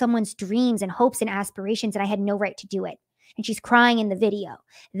away someone's dreams and hopes and aspirations, and I had no right to do it. And she's crying in the video.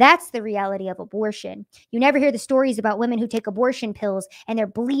 That's the reality of abortion. You never hear the stories about women who take abortion pills and they're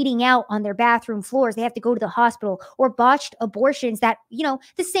bleeding out on their bathroom floors. They have to go to the hospital, or botched abortions that,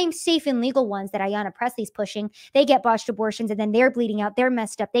 the same safe and legal ones that Ayanna Presley's pushing. They get botched abortions and then they're bleeding out. They're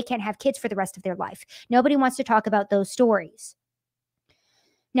messed up. They can't have kids for the rest of their life. Nobody wants to talk about those stories.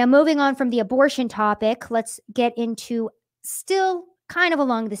 Now, moving on from the abortion topic, let's get into still kind of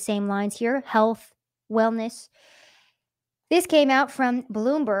along the same lines here, health, wellness. This came out from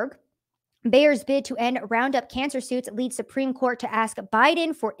Bloomberg. Bayer's bid to end Roundup cancer suits leads Supreme Court to ask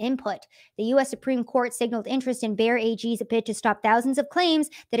Biden for input. The U.S. Supreme Court signaled interest in Bayer AG's bid to stop thousands of claims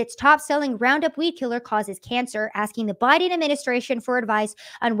that its top-selling Roundup weed killer causes cancer, asking the Biden administration for advice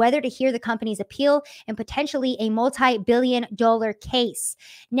on whether to hear the company's appeal and potentially a multi-billion-dollar case.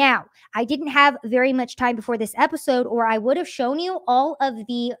 Now, I didn't have very much time before this episode, or I would have shown you all of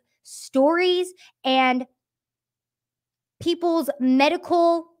the stories and people's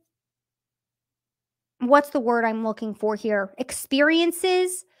medical, what's the word I'm looking for here?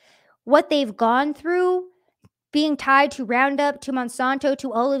 Experiences, what they've gone through, being tied to Roundup, to Monsanto,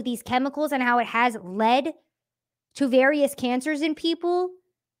 to all of these chemicals, and how it has led to various cancers in people.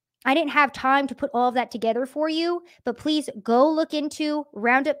 I didn't have time to put all of that together for you, but please go look into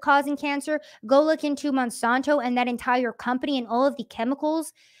Roundup causing cancer. Go look into Monsanto and that entire company and all of the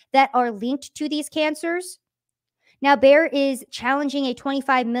chemicals that are linked to these cancers. Now, Bayer is challenging a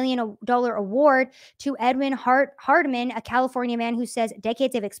 $25 million award to Edwin Hardeman, a California man who says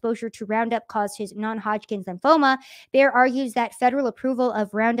decades of exposure to Roundup caused his non-Hodgkin's lymphoma. Bayer argues that federal approval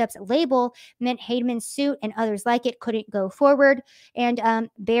of Roundup's label meant Hardeman's suit and others like it couldn't go forward. And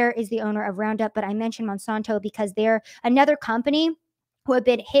Bayer is the owner of Roundup, but I mentioned Monsanto because they're another company who have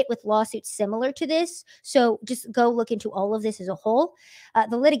been hit with lawsuits similar to this. So just go look into all of this as a whole.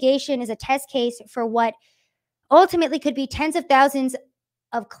 The litigation is a test case for what ultimately could be tens of thousands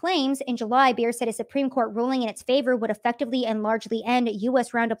of claims. In July, Bayer said a Supreme Court ruling in its favor would effectively and largely end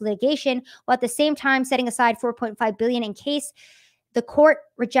U.S. Roundup litigation, while at the same time setting aside $4.5 billion in case the court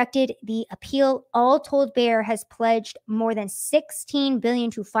rejected the appeal. All told, Bayer has pledged more than $16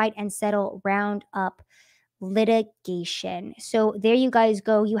 billion to fight and settle Roundup litigation. So there you guys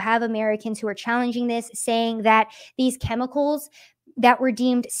go. You have Americans who are challenging this, saying that these chemicals that were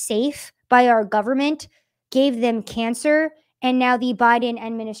deemed safe by our government gave them cancer. And now the Biden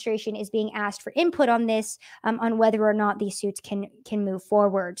administration is being asked for input on this, on whether or not these suits can move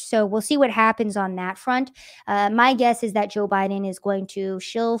forward. So we'll see what happens on that front. My guess is that Joe Biden is going to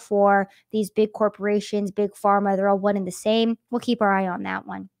shill for these big corporations, big pharma. They're all one and the same. We'll keep our eye on that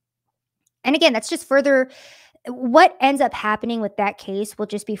one. And again, that's just further what ends up happening with that case will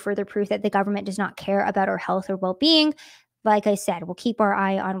just be further proof that the government does not care about our health or well-being. Like I said, we'll keep our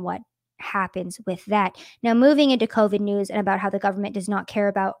eye on what happens with that. Now, moving into COVID news and about how the government does not care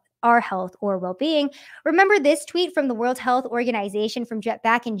about our health or well-being. Remember this tweet from the World Health Organization from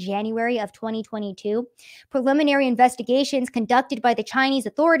back in January of 2022? Preliminary investigations conducted by the Chinese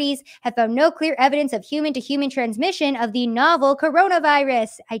authorities have found no clear evidence of human-to-human transmission of the novel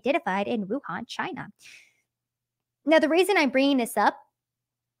coronavirus identified in Wuhan, China. Now, the reason I'm bringing this up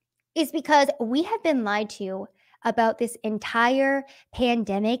is because we have been lied to about this entire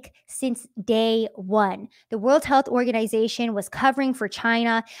pandemic since day one. The World Health Organization was covering for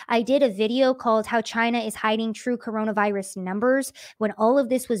China. I did a video called How China is Hiding True Coronavirus Numbers when all of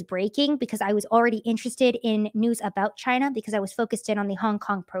this was breaking, because I was already interested in news about China because I was focused in on the Hong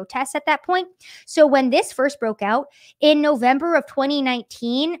Kong protests at that point. So when this first broke out in November of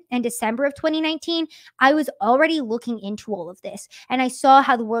 2019 and December of 2019, I was already looking into all of this. And I saw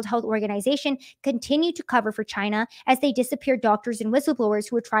how the World Health Organization continued to cover for China as they disappeared doctors and whistleblowers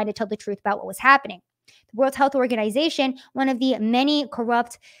who were trying to tell the truth about what was happening. The World Health Organization, one of the many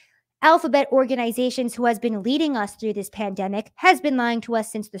corrupt alphabet organizations who has been leading us through this pandemic, has been lying to us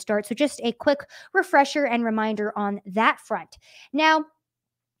since the start. So just a quick refresher and reminder on that front. Now,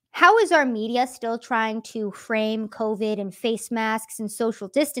 how is our media still trying to frame COVID and face masks and social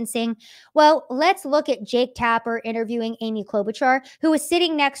distancing? Well, let's look at Jake Tapper interviewing Amy Klobuchar, who is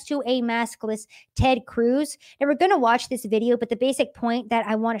sitting next to a maskless Ted Cruz. Now, we're going to watch this video, but the basic point that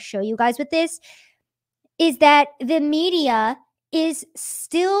I want to show you guys with this is that the media is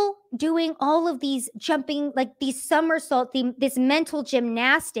still doing all of these jumping, like these somersault, this mental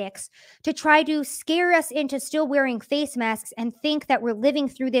gymnastics to try to scare us into still wearing face masks and think that we're living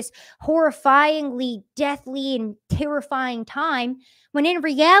through this horrifyingly deathly and terrifying time, when in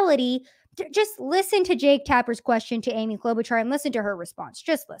reality, just listen to Jake Tapper's question to Amy Klobuchar and listen to her response.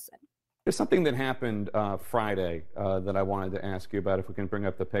 Just listen. There's something that happened Friday that I wanted to ask you about, if we can bring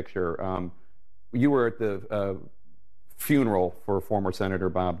up the picture. You were at the funeral for former Senator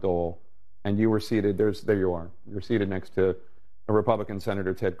Bob Dole, and you were seated, there you are, you're seated next to a Republican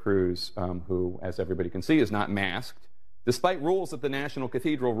Senator Ted Cruz, who, as everybody can see, is not masked, despite rules at the National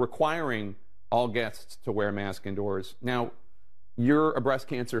Cathedral requiring all guests to wear masks indoors. Now, you're a breast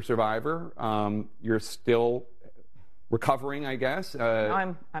cancer survivor. You're still recovering, I guess.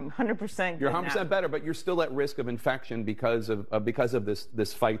 I'm 100%. You're 100% better, but you're still at risk of infection because of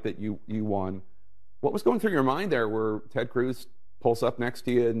this fight that you won. What was going through your mind there where Ted Cruz pulls up next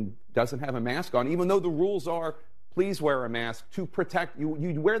to you and doesn't have a mask on, even though the rules are, please wear a mask to protect you?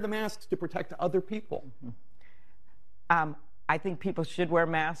 You wear the masks to protect other people. I think people should wear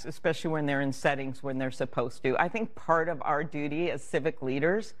masks, especially when they're in settings when they're supposed to. I think part of our duty as civic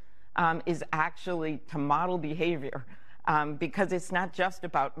leaders is actually to model behavior, because it's not just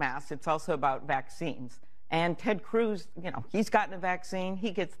about masks, it's also about vaccines. And Ted Cruz, you know, he's gotten a vaccine, he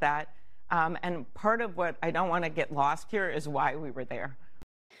gets that. And part of what I don't want to get lost here is why we were there.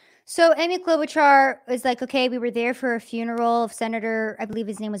 So Amy Klobuchar was like, okay, we were there for a funeral of Senator, I believe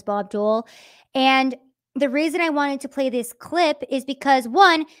his name was Bob Dole. And the reason I wanted to play this clip is because,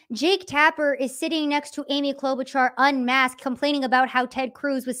 one, Jake Tapper is sitting next to Amy Klobuchar unmasked, complaining about how Ted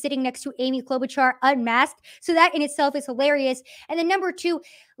Cruz was sitting next to Amy Klobuchar unmasked. So that in itself is hilarious. And then number two,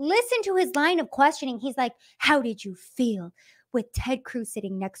 listen to his line of questioning. He's like, how did you feel with Ted Cruz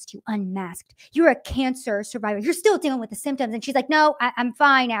sitting next to you unmasked? You're a cancer survivor. You're still dealing with the symptoms. And she's like, no, I'm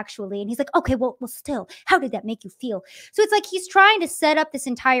fine, actually. And he's like, okay, well, still, how did that make you feel? So it's like he's trying to set up this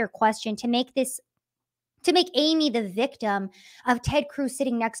entire question to make Amy the victim of Ted Cruz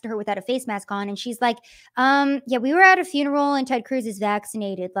sitting next to her without a face mask on. And she's like, yeah, we were at a funeral and Ted Cruz is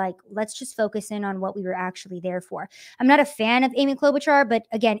vaccinated. Like, let's just focus in on what we were actually there for. I'm not a fan of Amy Klobuchar, but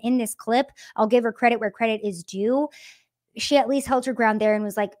again, in this clip, I'll give her credit where credit is due. She at least held her ground there and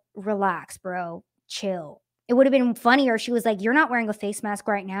was like, relax, bro, chill. It would have been funnier if she was like, you're not wearing a face mask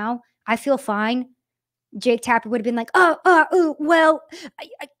right now. I feel fine. Jake Tapper would have been like,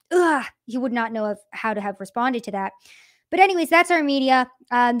 he would not know how to have responded to that. But anyways, that's our media.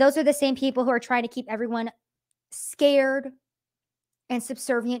 Those are the same people who are trying to keep everyone scared and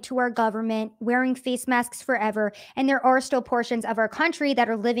subservient to our government, wearing face masks forever. And there are still portions of our country that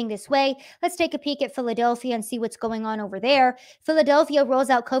are living this way. Let's take a peek at Philadelphia and see what's going on over there. Philadelphia rolls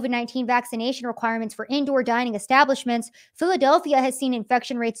out COVID-19 vaccination requirements for indoor dining establishments. Philadelphia has seen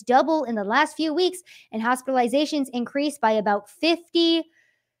infection rates double in the last few weeks and hospitalizations increase by about 50%.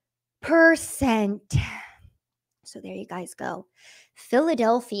 So there you guys go.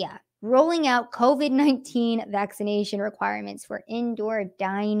 Philadelphia rolling out COVID-19 vaccination requirements for indoor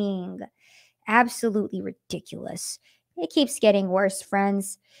dining. Absolutely ridiculous. It keeps getting worse,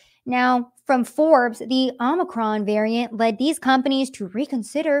 friends. Now, from Forbes, the Omicron variant led these companies to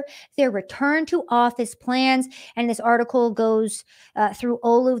reconsider their return to office plans. And this article goes through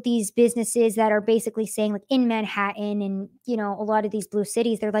all of these businesses that are basically saying, like in Manhattan and, a lot of these blue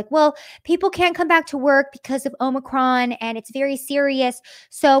cities, they're like, well, people can't come back to work because of Omicron and it's very serious.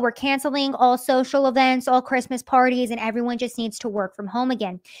 So we're canceling all social events, all Christmas parties, and everyone just needs to work from home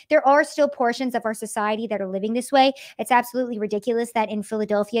again. There are still portions of our society that are living this way. It's absolutely ridiculous that in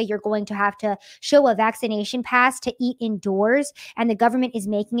Philadelphia, you're going to have to show a vaccination pass to eat indoors, and the government is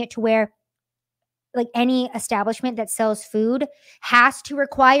making it to where like any establishment that sells food has to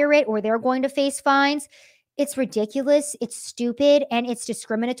require it or they're going to face fines. It's ridiculous, it's stupid, and it's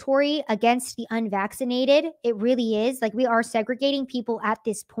discriminatory against the unvaccinated. It really is. Like, we are segregating people at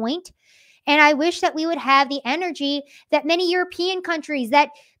this point. And I wish that we would have the energy that many European countries,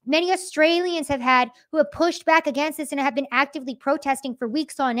 that many Australians have had, who have pushed back against this and have been actively protesting for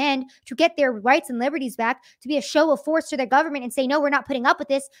weeks on end to get their rights and liberties back, to be a show of force to their government and say, no, we're not putting up with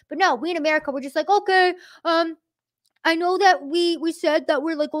this. But no, we in America, we're just like, okay, I know that we said that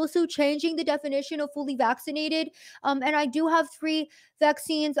we're like also changing the definition of fully vaccinated. And I do have 3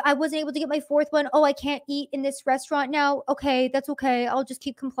 vaccines. I wasn't able to get my 4th one. Oh, I can't eat in this restaurant now. Okay, that's okay. I'll just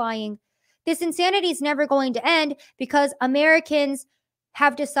keep complying. This insanity is never going to end because Americans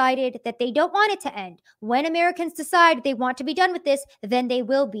have decided that they don't want it to end. When Americans decide they want to be done with this, then they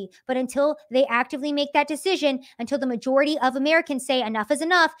will be. But until they actively make that decision, until the majority of Americans say enough is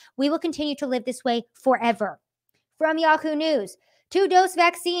enough, we will continue to live this way forever. From Yahoo News, 2-dose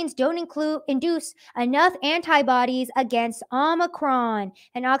vaccines don't induce enough antibodies against Omicron.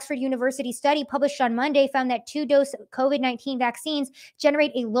 An Oxford University study published on Monday found that 2-dose COVID-19 vaccines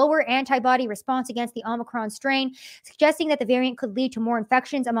generate a lower antibody response against the Omicron strain, suggesting that the variant could lead to more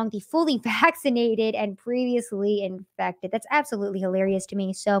infections among the fully vaccinated and previously infected. That's absolutely hilarious to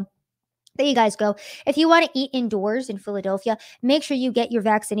me. So there you guys go. If you want to eat indoors in Philadelphia, make sure you get your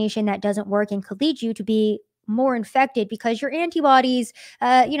vaccination that doesn't work and could lead you to be more infected because your antibodies,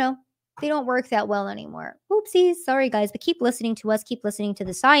 they don't work that well anymore. Oopsies. Sorry, guys, but keep listening to us. Keep listening to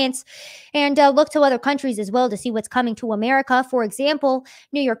the science and look to other countries as well to see what's coming to America. For example,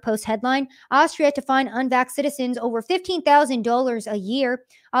 New York Post headline, Austria to fine unvaxxed citizens over $15,000 a year.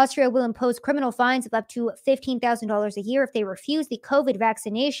 Austria will impose criminal fines of up to $15,000 a year if they refuse the COVID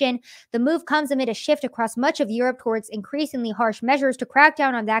vaccination. The move comes amid a shift across much of Europe towards increasingly harsh measures to crack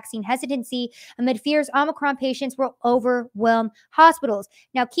down on vaccine hesitancy amid fears Omicron patients will overwhelm hospitals.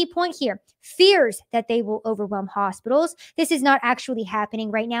 Now, key point here, fears that they will overwhelm hospitals. This is not actually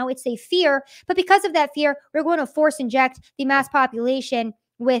happening right now. It's a fear, but because of that fear, we're going to force inject the mass population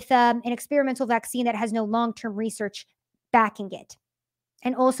with an experimental vaccine that has no long-term research backing it,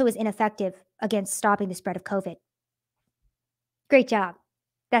 and also is ineffective against stopping the spread of COVID. Great job.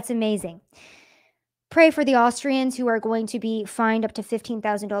 That's amazing. Pray for the Austrians who are going to be fined up to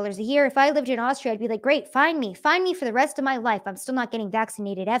 $15,000 a year. If I lived in Austria, I'd be like, great, fine me for the rest of my life. I'm still not getting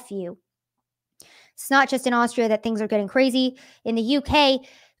vaccinated. F you. It's not just in Austria that things are getting crazy. In the UK,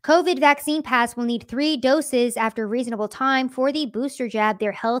 COVID vaccine pass will need 3 doses after reasonable time for the booster jab,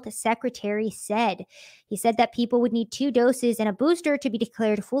 their health secretary said. He said that people would need 2 doses and a booster to be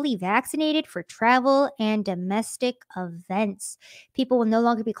declared fully vaccinated for travel and domestic events. People will no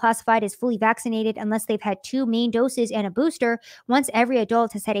longer be classified as fully vaccinated unless they've had 2 main doses and a booster once every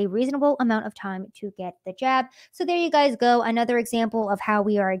adult has had a reasonable amount of time to get the jab. So there you guys go. Another example of how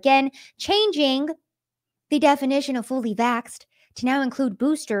we are again changing the definition of fully vaxxed to now include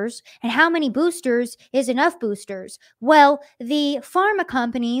boosters. And how many boosters is enough boosters? Well, the pharma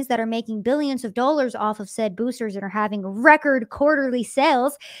companies that are making billions of dollars off of said boosters and are having record quarterly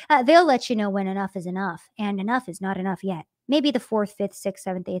sales, they'll let you know when enough is enough. And enough is not enough yet. Maybe the 4th, 5th, 6th,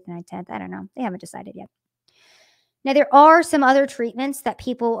 7th, 8th, 9th, 10th. I don't know. They haven't decided yet. Now, there are some other treatments that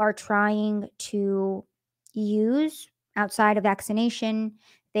people are trying to use outside of vaccination.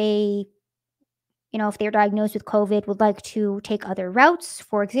 They, if they're diagnosed with COVID, would like to take other routes.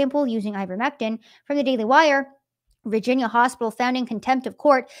 For example, using ivermectin. From the Daily Wire, Virginia hospital found in contempt of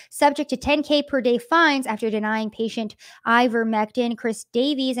court, subject to $10,000 per day fines after denying patient ivermectin. Chris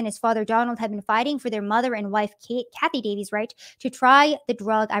Davies and his father Donald have been fighting for their mother and wife Kathy Davies' right to try the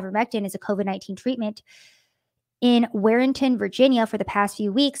drug ivermectin as a COVID-19 treatment in Warrenton, Virginia for the past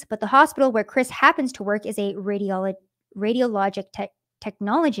few weeks, but the hospital where Chris happens to work is a radiologic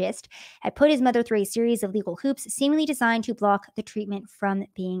technologist, had put his mother through a series of legal hoops seemingly designed to block the treatment from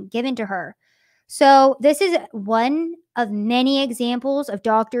being given to her. So this is one of many examples of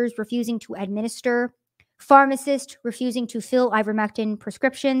doctors refusing to administer, pharmacists refusing to fill ivermectin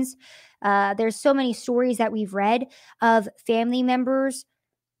prescriptions. There's so many stories that we've read of family members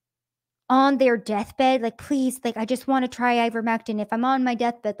on their deathbed, like, please, like, I just want to try ivermectin. If I'm on my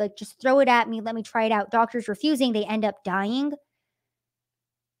deathbed, like, just throw it at me. Let me try it out. Doctors refusing. They end up dying.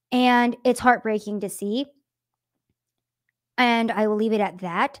 And it's heartbreaking to see. And I will leave it at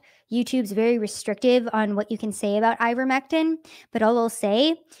that. YouTube's very restrictive on what you can say about ivermectin. But all I'll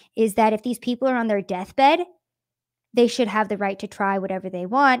say is that if these people are on their deathbed, they should have the right to try whatever they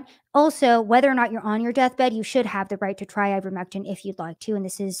want. Also, whether or not you're on your deathbed, you should have the right to try ivermectin if you'd like to. And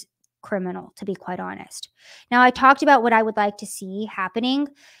this is criminal, to be quite honest. Now, I talked about what I would like to see happening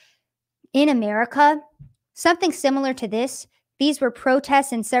in America. Something similar to this. These were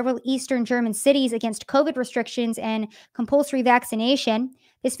protests in several Eastern German cities against COVID restrictions and compulsory vaccination.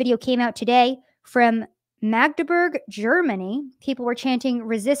 This video came out today from Magdeburg, Germany. People were chanting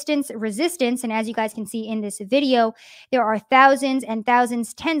resistance, resistance. And as you guys can see in this video, there are thousands and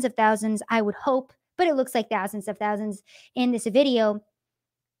thousands, tens of thousands, I would hope, but it looks like thousands of thousands in this video,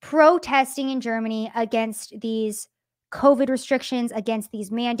 protesting in Germany against these COVID restrictions, against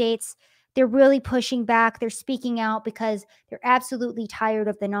these mandates. They're really pushing back. They're speaking out because they're absolutely tired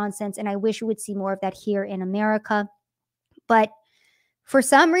of the nonsense. And I wish we would see more of that here in America. But for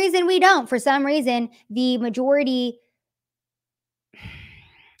some reason, we don't. For some reason, the majority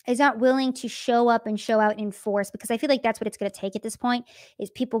is not willing to show up and show out in force, because I feel like that's what it's going to take at this point,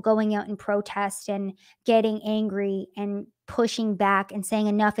 is people going out and protest and getting angry and pushing back and saying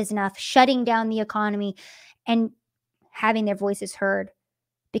enough is enough, shutting down the economy and having their voices heard.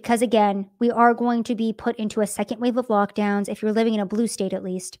 Because again, we are going to be put into a second wave of lockdowns if you're living in a blue state at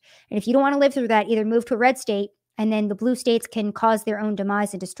least. And if you don't want to live through that, either move to a red state, and then the blue states can cause their own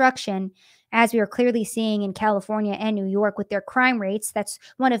demise and destruction, as we are clearly seeing in California and New York with their crime rates. That's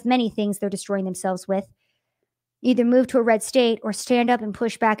one of many things they're destroying themselves with. Either move to a red state or stand up and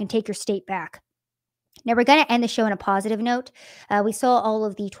push back and take your state back. Now, we're going to end the show on a positive note. We saw all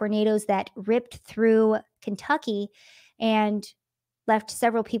of the tornadoes that ripped through Kentucky and left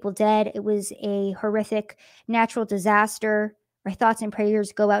several people dead. It was a horrific natural disaster. Our thoughts and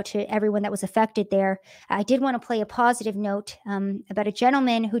prayers go out to everyone that was affected there. I did want to play a positive note about a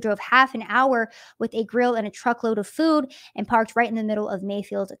gentleman who drove half an hour with a grill and a truckload of food and parked right in the middle of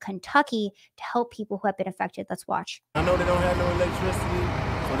Mayfield, Kentucky, to help people who have been affected. Let's watch. I know they don't have no electricity,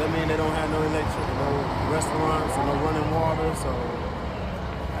 so that means they don't have no electric, no restaurants, and no running water. So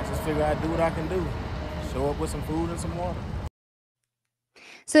I just figure I'd do what I can do. Show up with some food and some water.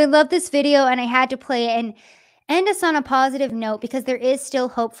 So I love this video, and I had to play it and end us on a positive note, because there is still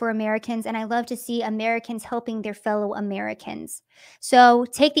hope for Americans, and I love to see Americans helping their fellow Americans. So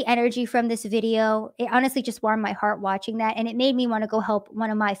take the energy from this video. It honestly just warmed my heart watching that, and it made me want to go help one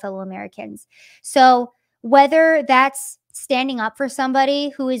of my fellow Americans. So whether that's standing up for somebody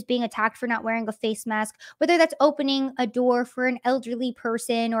who is being attacked for not wearing a face mask, whether that's opening a door for an elderly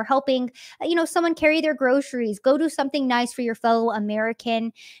person or helping, someone carry their groceries, go do something nice for your fellow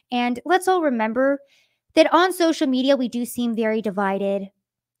American. And let's all remember that on social media, we do seem very divided.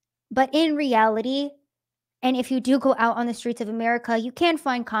 But in reality, And if you do go out on the streets of America, you can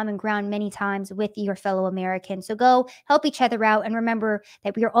find common ground many times with your fellow Americans. So go help each other out and remember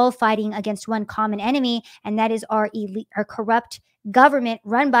that we are all fighting against one common enemy, and that is our corrupt government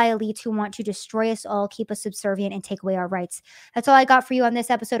run by elites who want to destroy us all, keep us subservient, and take away our rights. That's all I got for you on this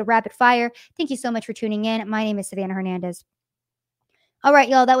episode of Rapid Fire. Thank you so much for tuning in. My name is Savannah Hernandez. All right,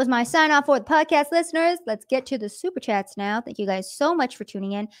 y'all, that was my sign off for the podcast listeners. Let's get to the super chats now. Thank you guys so much for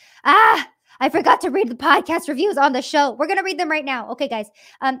tuning in. I forgot to read the podcast reviews on the show. We're going to read them right now. Okay, guys.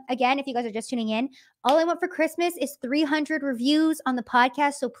 Again, if you guys are just tuning in, all I want for Christmas is 300 reviews on the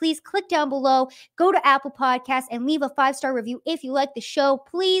podcast. So please click down below, go to Apple Podcasts, and leave a 5-star review if you like the show,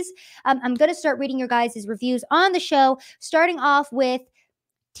 please. I'm going to start reading your guys' reviews on the show, starting off with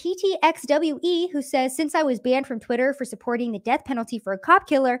TTXWE, who says, since I was banned from Twitter for supporting the death penalty for a cop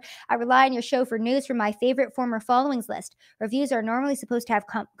killer, I rely on your show for news from my favorite former followings list. Reviews are normally supposed to have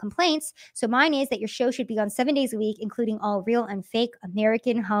complaints, so mine is that your show should be on 7 days a week, including all real and fake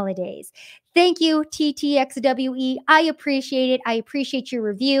American holidays. Thank you, TTXWE. I appreciate it. I appreciate your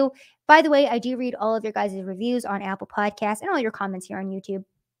review. By the way, I do read all of your guys' reviews on Apple Podcasts and all your comments here on YouTube.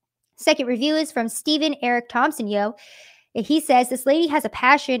 Second review is from Stephen Eric Thompson, yo. He says, this lady has a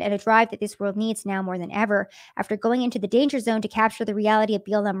passion and a drive that this world needs now more than ever. After going into the danger zone to capture the reality of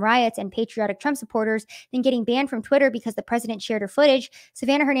BLM riots and patriotic Trump supporters, then getting banned from Twitter because the president shared her footage,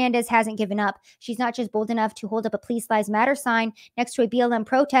 Savannah Hernandez hasn't given up. She's not just bold enough to hold up a Please Lives Matter sign next to a BLM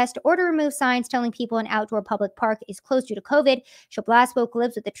protest or to remove signs telling people an outdoor public park is closed due to COVID. She'll blast woke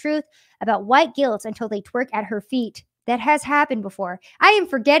libs with the truth about white guilt until they twerk at her feet. That has happened before. I am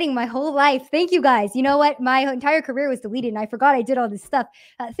forgetting my whole life. Thank you, guys. You know what? My entire career was deleted, and I forgot I did all this stuff.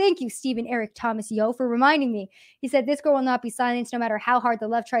 Thank you, Stephen Eric Thomas, yo, for reminding me. He said, this girl will not be silenced no matter how hard the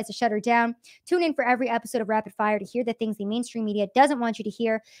left tries to shut her down. Tune in for every episode of Rapid Fire to hear the things the mainstream media doesn't want you to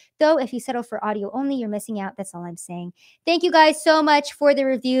hear. Though, if you settle for audio only, you're missing out. That's all I'm saying. Thank you guys so much for the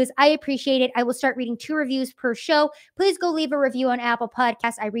reviews. I appreciate it. I will start reading 2 reviews per show. Please go leave a review on Apple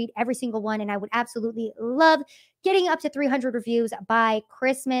Podcasts. I read every single one, and I would absolutely love getting up to 300 reviews by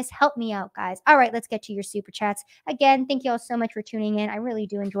Christmas. Help me out, guys. All right, let's get to your super chats. Again, thank you all so much for tuning in. I really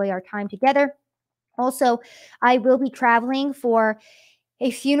do enjoy our time together. Also, I will be traveling for a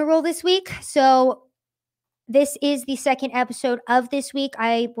funeral this week. So this is the second episode of this week.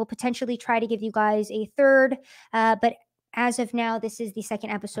 I will potentially try to give you guys a third, but as of now, this is the second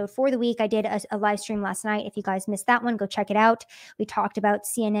episode for the week. I did a live stream last night. If you guys missed that one, go check it out. We talked about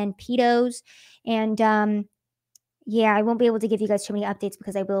CNN pedos, and yeah, I won't be able to give you guys too many updates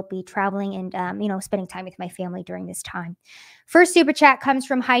because I will be traveling and, spending time with my family during this time. First super chat comes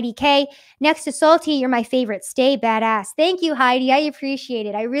from Heidi K. Next to Salty, you're my favorite. Stay badass. Thank you, Heidi. I appreciate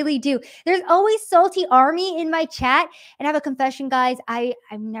it. I really do. There's always Salty Army in my chat. And I have a confession, guys. I've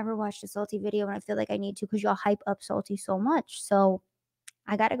never watched a Salty video, and I feel like I need to because y'all hype up Salty so much. So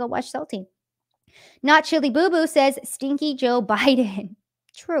I got to go watch Salty. Not Chili Boo Boo says, Stinky Joe Biden.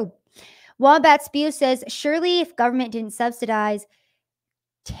 True. Wombat Spew says, surely if government didn't subsidize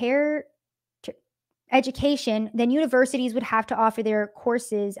education, then universities would have to offer their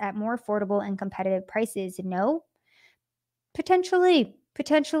courses at more affordable and competitive prices. No? Potentially.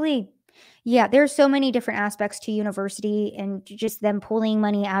 Yeah, there's so many different aspects to university and just them pulling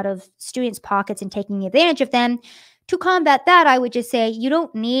money out of students' pockets and taking advantage of them. To combat that, I would just say you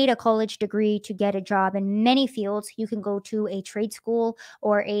don't need a college degree to get a job in many fields. You can go to a trade school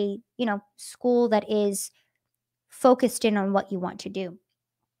or a, school that is focused in on what you want to do.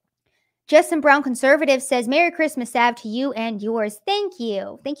 Justin Brown Conservative says, Merry Christmas, Sav, to you and yours. Thank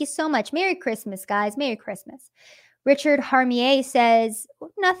you. Thank you so much. Merry Christmas, guys. Merry Christmas. Richard Harmier says,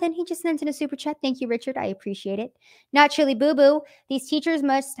 nothing. He just sent in a super chat. Thank you, Richard. I appreciate it. Not Chili Boo Boo. These teachers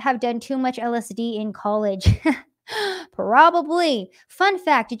must have done too much LSD in college. Probably. Fun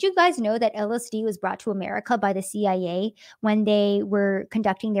fact, did you guys know that LSD was brought to America by the CIA when they were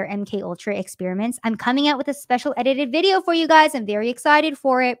conducting their MK Ultra experiments? I'm coming out with a special edited video for you guys. I'm very excited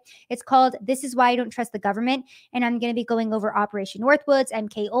for it. It's called This Is Why I Don't Trust the Government, and I'm going to be going over Operation Northwoods,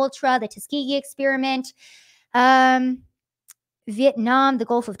 MK Ultra, the Tuskegee experiment, Vietnam, the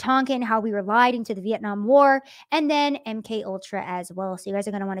Gulf of Tonkin, how we were lied into the Vietnam War, and then MK Ultra as well. So you guys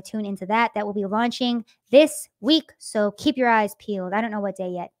are going to want to tune into that. That will be launching this week. So keep your eyes peeled. I don't know what day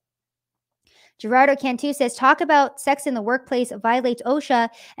yet. Gerardo Cantu says, talk about sex in the workplace violates OSHA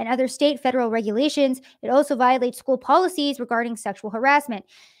and other state federal regulations. It also violates school policies regarding sexual harassment.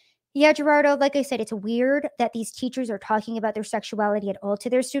 Yeah, Gerardo, like I said, it's weird that these teachers are talking about their sexuality at all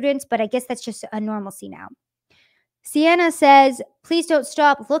to their students, but I guess that's just a normalcy now. Sienna says, please don't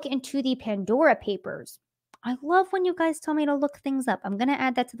stop. Look into the Pandora Papers. I love when you guys tell me to look things up. I'm going to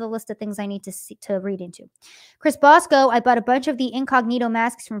add that to the list of things I need to read into. Chris Bosco, I bought a bunch of the incognito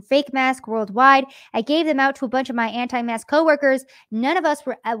masks from Fake Mask Worldwide. I gave them out to a bunch of my anti-mask coworkers. None of us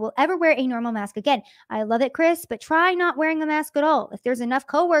will ever wear a normal mask again. I love it, Chris, but try not wearing a mask at all. If there's enough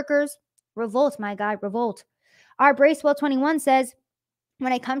coworkers, revolt, my guy, revolt. Our Bracewell21 says,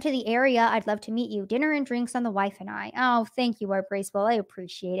 when I come to the area, I'd love to meet you. Dinner and drinks on the wife and I. Oh, thank you, Art Bracewell. I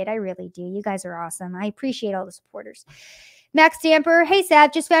appreciate it. I really do. You guys are awesome. I appreciate all the supporters. Max Damper. Hey,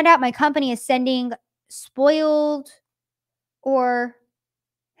 Sav. Just found out my company is sending spoiled or...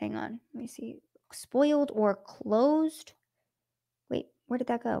 Hang on. Let me see. Spoiled or closed? Wait, where did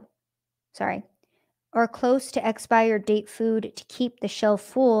that go? Sorry. Or close to expired date food to keep the shelf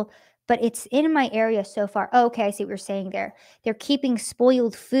full, but it's in my area so far. Oh, okay, I see what you're saying there. They're keeping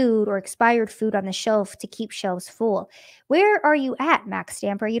spoiled food or expired food on the shelf to keep shelves full. Where are you at, Max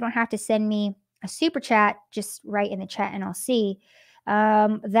Stamper? You don't have to send me a super chat. Just write in the chat and I'll see.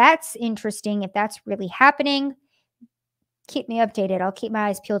 That's interesting. If that's really happening, keep me updated. I'll keep my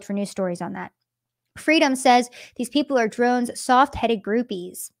eyes peeled for news stories on that. Freedom says, these people are drones, soft-headed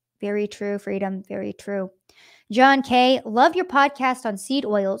groupies. Very true, Freedom. Very true. John K., love your podcast on seed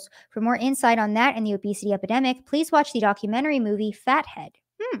oils. For more insight on that and the obesity epidemic, please watch the documentary movie Fathead.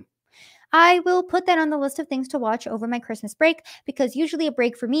 I will put that on the list of things to watch over my Christmas break, because usually a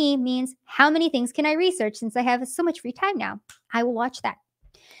break for me means how many things can I research since I have so much free time now. I will watch that.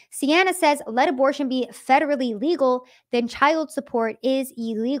 Sienna says, let abortion be federally legal, then child support is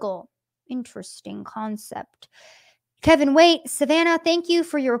illegal. Interesting concept. Kevin Waite, Savannah, thank you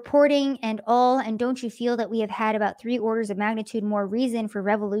for your reporting and all. And don't you feel that we have had about 3 orders of magnitude more reason for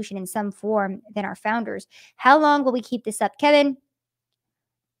revolution in some form than our founders? How long will we keep this up? Kevin,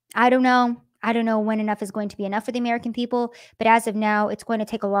 I don't know. I don't know when enough is going to be enough for the American people. But as of now, it's going to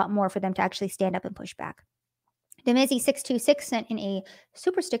take a lot more for them to actually stand up and push back. Demizzy626 sent in a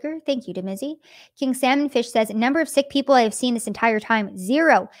super sticker. Thank you, Demizzy. King Salmonfish says, number of sick people I have seen this entire time,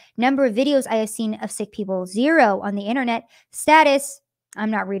 0. Number of videos I have seen of sick people, 0 on the internet. Status, I'm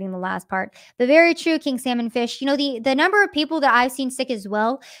not reading the last part, but very true, King Salmonfish. You know, the number of people that I've seen sick as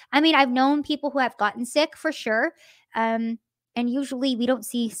well. I mean, I've known people who have gotten sick for sure. And usually we don't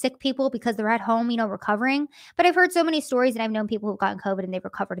see sick people because they're at home, you know, recovering. But I've heard so many stories, and I've known people who've gotten COVID and they've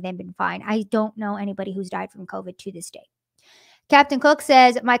recovered and they've been fine. I don't know anybody who's died from COVID to this day. Captain Cook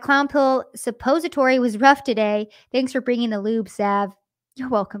says, my clown pill suppository was rough today. Thanks for bringing the lube, Sav. You're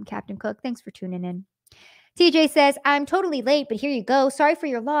welcome, Captain Cook. Thanks for tuning in. TJ says, I'm totally late, but here you go. Sorry for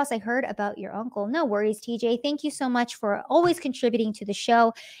your loss. I heard about your uncle. No worries, TJ. Thank you so much for always contributing to the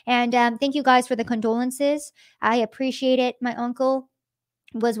show. And thank you guys for the condolences. I appreciate it. My uncle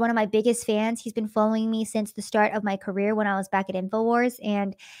was one of my biggest fans. He's been following me since the start of my career when I was back at InfoWars.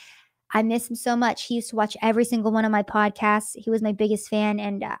 And I miss him so much. He used to watch every single one of my podcasts. He was my biggest fan,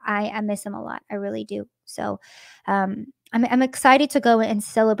 and I miss him a lot. I really do. So I'm excited to go and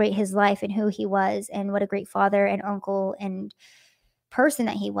celebrate his life and who he was and what a great father and uncle and person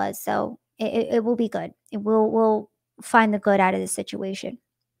that he was. So it will be good. We'll find the good out of this situation.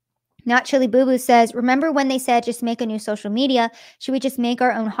 Not Chili Boo Boo says, remember when they said just make a new social media? Should we just make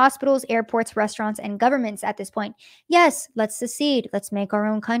our own hospitals, airports, restaurants, and governments at this point? Yes, let's secede. Let's make our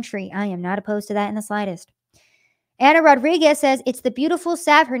own country. I am not opposed to that in the slightest. Anna Rodriguez says, it's the beautiful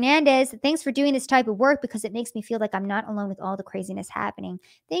Sav Hernandez. Thanks for doing this type of work because it makes me feel like I'm not alone with all the craziness happening.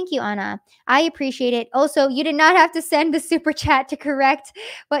 Thank you, Anna. I appreciate it. Also, you did not have to send the super chat to correct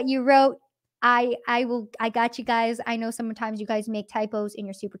what you wrote. I got you guys. I know sometimes you guys make typos in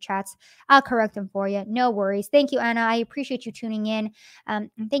your super chats. I'll correct them for you. No worries. Thank you, Anna. I appreciate you tuning in.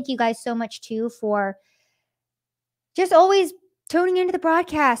 And thank you guys so much too for just always tuning into the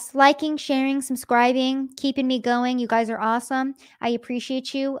broadcast, liking, sharing, subscribing, keeping me going. You guys are awesome. I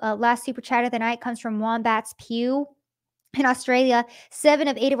appreciate you. Last super chat of the night comes from Wombat's Pew. In Australia, 7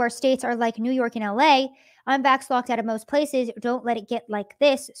 of 8 of our states are like New York and LA. Unvax locked out of most places. Don't let it get like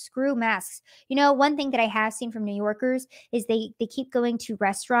this. Screw masks. You know, one thing that I have seen from New Yorkers is they keep going to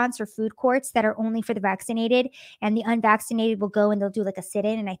restaurants or food courts that are only for the vaccinated, and the unvaccinated will go and they'll do like a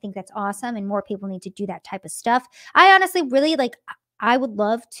sit-in, and I think that's awesome, and more people need to do that type of stuff. I honestly really I would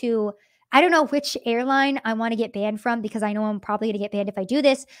love to. I don't know which airline I want to get banned from because I know I'm probably going to get banned if I do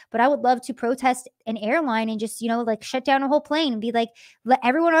this, but I would love to protest an airline and just, shut down a whole plane and be like, let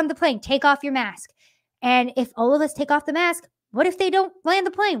everyone on the plane take off your mask. And if all of us take off the mask, what if they don't land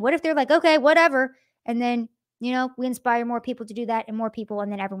the plane? What if they're like, okay, whatever. And then, we inspire more people to do that and more people,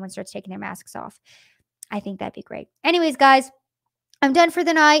 and then everyone starts taking their masks off. I think that'd be great. Anyways, guys, I'm done for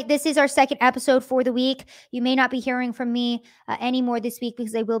the night. This is our second episode for the week. You may not be hearing from me anymore this week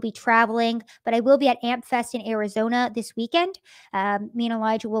because I will be traveling, but I will be at Amp Fest in Arizona this weekend. Me and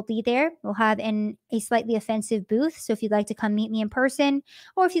Elijah will be there. We'll have a slightly offensive booth. So if you'd like to come meet me in person,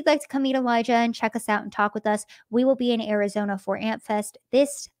 or if you'd like to come meet Elijah and check us out and talk with us, we will be in Arizona for Amp Fest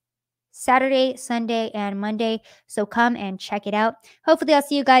this Saturday, Sunday, and Monday. So come and check it out. Hopefully I'll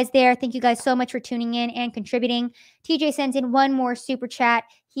see you guys there. Thank you guys so much for tuning in and contributing. TJ sends in one more super chat.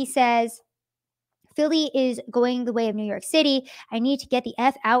 He says, Philly is going the way of New York City. I need to get the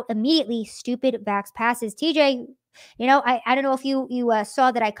F out immediately. Stupid vax passes. TJ, you know, I don't know if you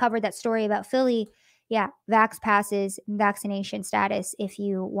saw that I covered that story about Philly. Yeah, vax passes, vaccination status if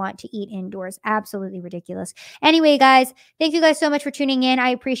you want to eat indoors. Absolutely ridiculous. Anyway, guys, thank you guys so much for tuning in. I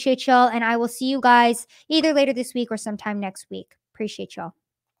appreciate y'all, and I will see you guys either later this week or sometime next week. Appreciate y'all.